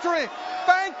victory.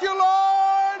 Thank you,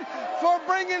 Lord, for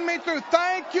bringing me through.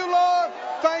 Thank you, Lord.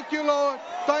 Thank you, Lord.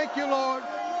 Thank you, Lord.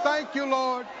 Thank you,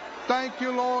 Lord. Thank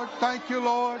you, Lord. Thank you,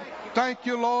 Lord. Thank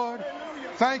you, Lord.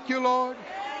 Thank you, Lord.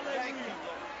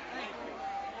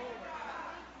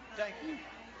 Thank you.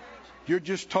 You're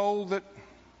just told that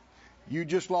you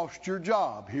just lost your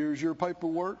job. Here's your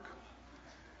paperwork.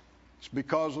 It's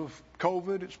because of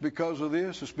COVID. It's because of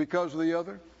this. It's because of the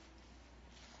other.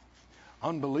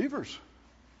 Unbelievers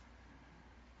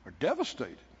are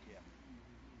devastated.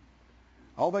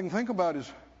 All they can think about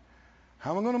is,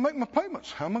 how am I going to make my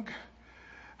payments? How am I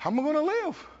going to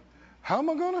live? How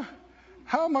am I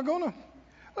going to?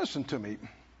 Listen to me.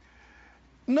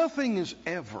 Nothing is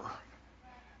ever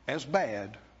as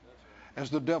bad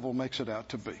as the devil makes it out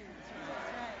to be.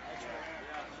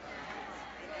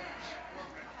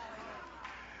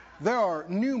 There are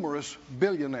numerous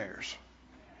billionaires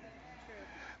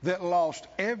that lost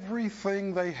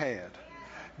everything they had.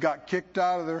 Got kicked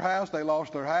out of their house. They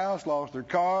lost their house, lost their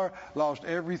car, lost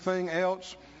everything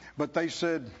else. But they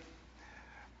said,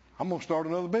 I'm going to start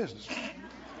another business.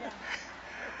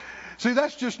 See,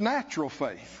 that's just natural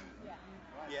faith.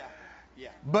 Yeah.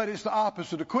 But it's the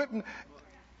opposite of quitting.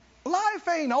 Life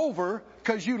ain't over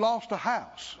because you lost a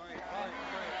house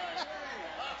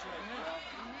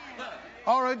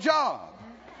or a job.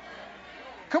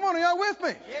 Come on, are y'all with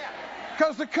me? Yeah.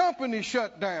 Because the company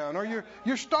shut down or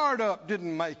your startup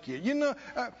didn't make it. You know,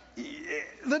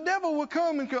 the devil will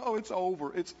come and go, oh, it's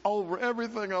over. It's over.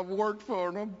 Everything I've worked for,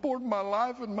 and I've poured my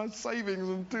life and my savings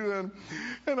into,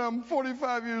 and I'm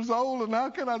 45 years old, and how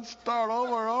can I start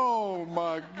over? Oh,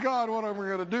 my God, what am I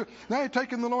going to do? Now you're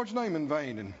taking the Lord's name in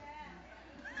vain. And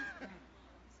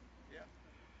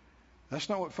that's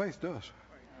not what faith does.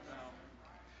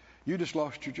 You just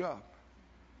lost your job.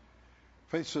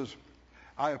 Faith says,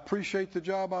 I appreciate the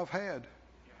job I've had.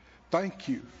 Thank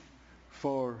you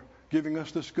for giving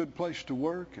us this good place to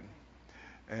work.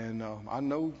 And I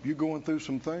know you're going through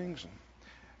some things.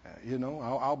 And,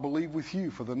 I'll believe with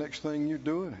you for the next thing you're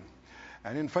doing.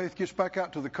 And then faith gets back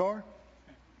out to the car.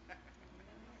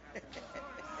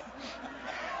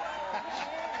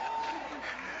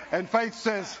 And faith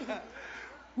says,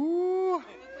 ooh,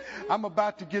 I'm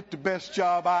about to get the best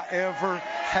job I ever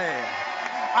had.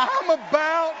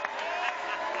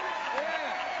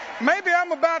 Maybe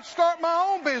I'm about to start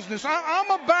my own business. I'm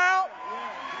about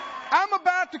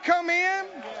to come in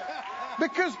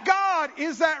because God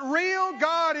is that real.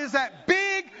 God is that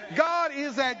big. God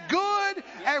is that good.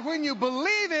 And when you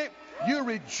believe it, you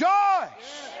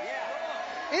rejoice.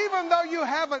 Even though you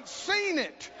haven't seen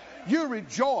it, you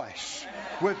rejoice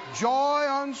with joy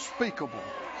unspeakable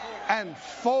and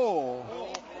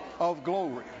full of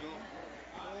glory.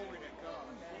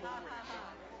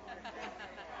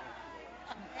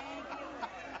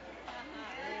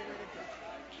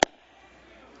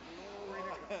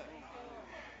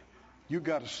 You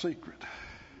got a secret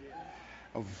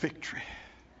of victory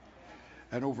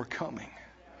and overcoming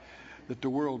that the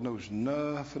world knows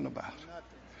nothing about.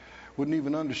 Wouldn't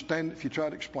even understand it if you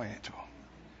tried to explain it to them.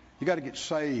 You got to get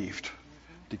saved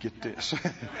to get this.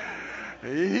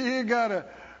 You got to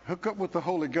hook up with the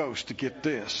Holy Ghost to get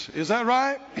this. Is that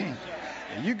right?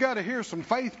 You got to hear some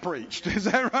faith preached. Is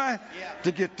that right?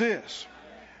 To get this.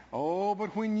 Oh,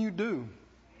 but when you do,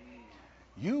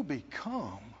 you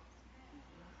become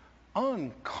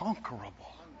unconquerable.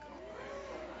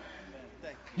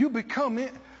 You become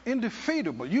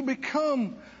indefeatable. You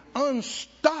become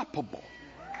unstoppable.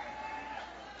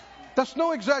 That's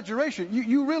no exaggeration.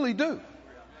 You really do.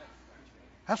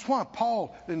 That's why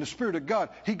Paul, in the Spirit of God,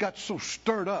 he got so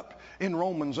stirred up in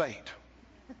Romans 8.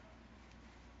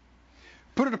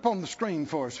 Put it up on the screen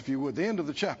for us, if you would, the end of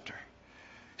the chapter.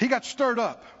 He got stirred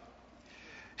up.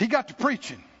 He got to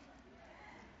preaching.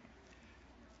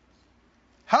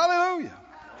 Hallelujah.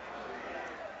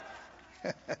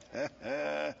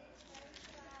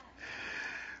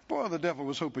 Boy, the devil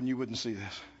was hoping you wouldn't see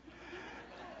this.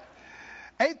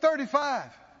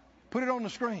 8:35. Put it on the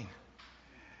screen.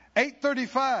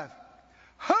 8:35.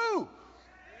 Who?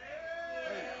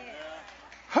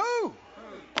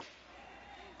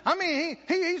 I mean,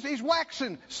 he's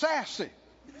waxing sassy.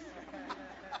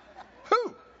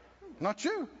 Who? Not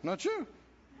you. Not you.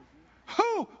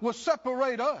 Who will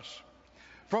separate us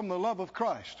from the love of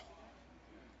Christ?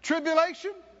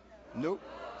 Tribulation? Nope.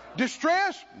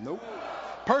 Distress? Nope.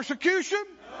 Persecution?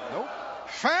 Nope.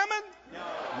 Famine?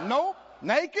 Nope.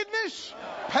 Nakedness?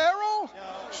 Peril?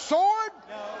 Sword?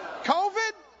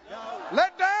 COVID?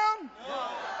 Let down?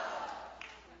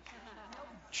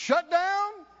 Shut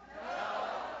down?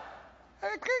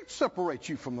 It can't separate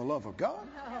you from the love of God.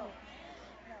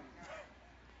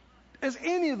 Has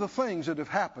any of the things that have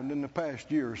happened in the past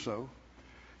year or so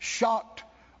shocked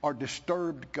or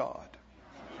disturbed God?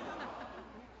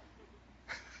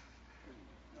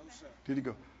 Did he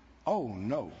go, oh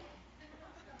no,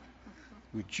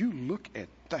 would you look at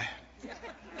that?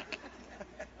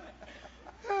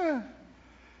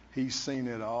 He's seen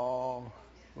it all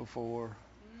before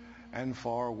and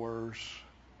far worse.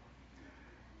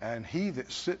 And he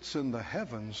that sits in the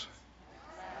heavens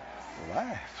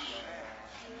laughs.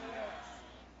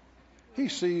 He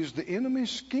sees the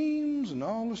enemy's schemes and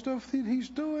all the stuff that he's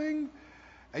doing.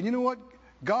 And you know what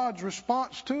God's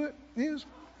response to it is?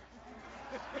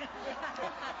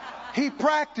 He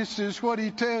practices what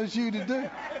he tells you to do.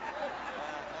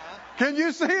 Can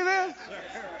you see this?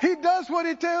 He does what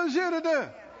he tells you to do.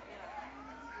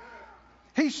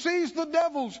 He sees the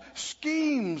devil's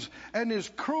schemes and his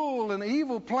cruel and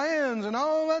evil plans and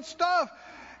all that stuff.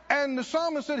 And the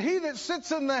psalmist said, he that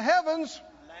sits in the heavens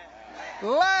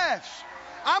laughs.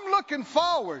 I'm looking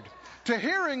forward to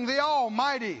hearing the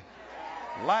Almighty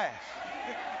laugh.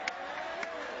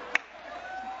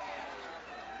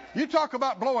 You talk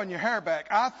about blowing your hair back.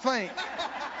 I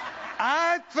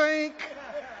think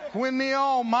when the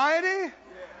Almighty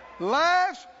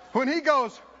laughs, when he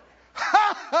goes,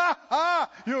 ha, ha, ha,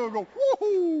 you'll go,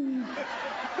 woohoo.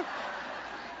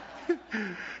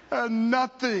 And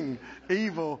nothing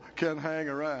evil can hang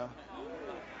around.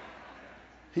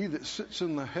 He that sits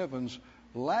in the heavens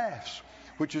laughs,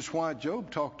 which is why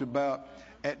Job talked about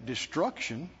at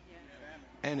destruction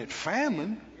and at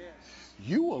famine,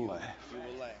 you will laugh.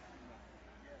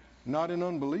 Not in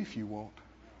unbelief, you won't.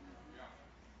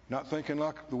 Not thinking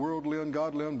like the worldly,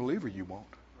 ungodly unbeliever, you won't.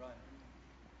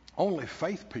 Only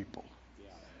faith people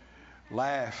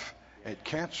laugh at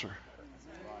cancer.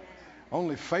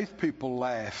 Only faith people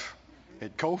laugh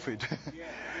at COVID.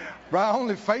 Right?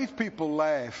 Only faith people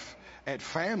laugh at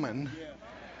famine,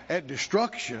 at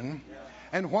destruction.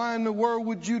 And why in the world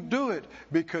would you do it?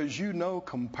 Because you know,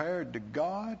 compared to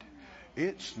God,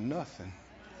 it's nothing.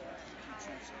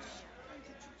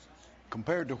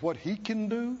 Compared to what he can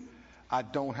do, I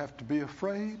don't have to be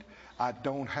afraid. I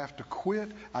don't have to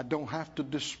quit. I don't have to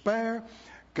despair.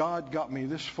 God got me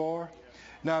this far.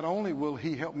 Not only will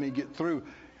he help me get through,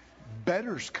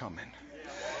 better's coming.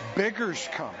 Bigger's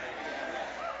coming.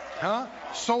 Huh?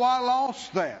 So I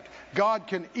lost that. God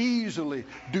can easily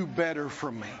do better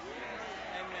for me.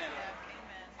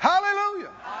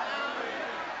 Hallelujah.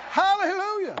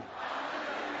 Hallelujah.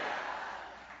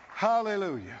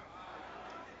 Hallelujah.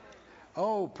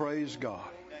 Oh, praise God.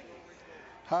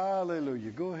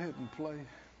 Hallelujah. Go ahead and play.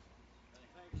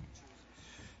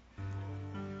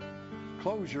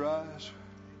 Close your eyes.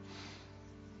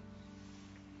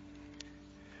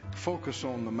 Focus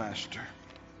on the Master.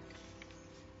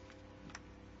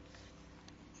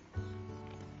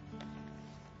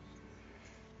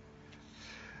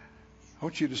 I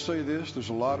want you to say this. There's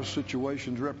a lot of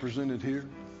situations represented here.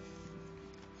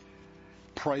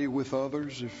 Pray with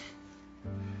others. If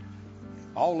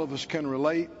all of us can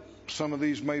relate, some of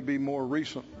these may be more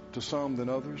recent to some than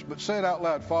others. But say it out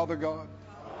loud. Father God,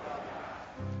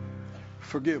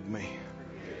 forgive me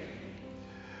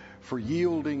for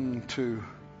yielding to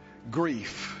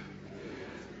grief,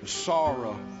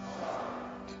 sorrow,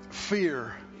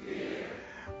 fear,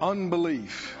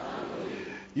 unbelief.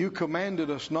 You commanded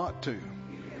us not to.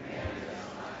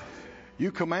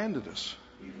 You commanded us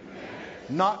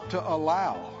not to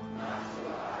allow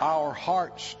our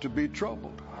hearts to be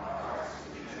troubled.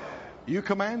 You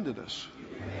commanded us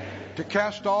to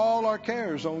cast all our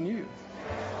cares on you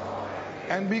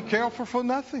and be careful for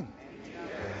nothing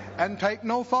and take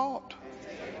no thought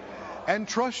and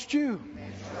trust you.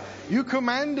 You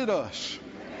commanded us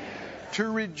to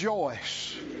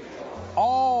rejoice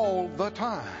all the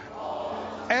time,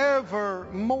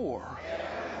 evermore,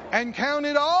 and count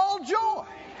it all joy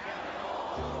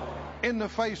in the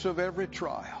face of every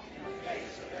trial.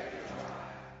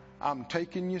 I'm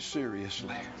taking you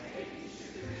seriously.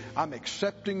 I'm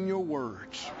accepting your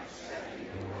words.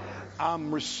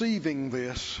 I'm receiving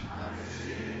this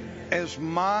as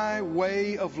my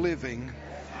way of living,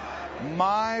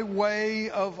 my way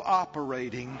of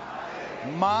operating,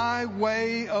 my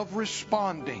way of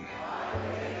responding.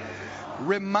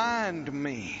 Remind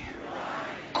me,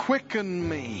 quicken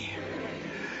me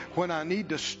when I need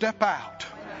to step out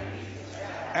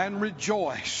and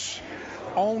rejoice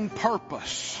on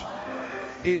purpose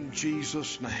in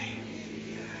Jesus' name.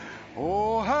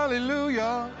 Oh,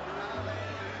 hallelujah.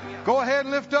 Go ahead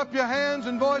and lift up your hands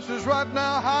and voices right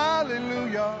now.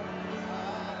 Hallelujah.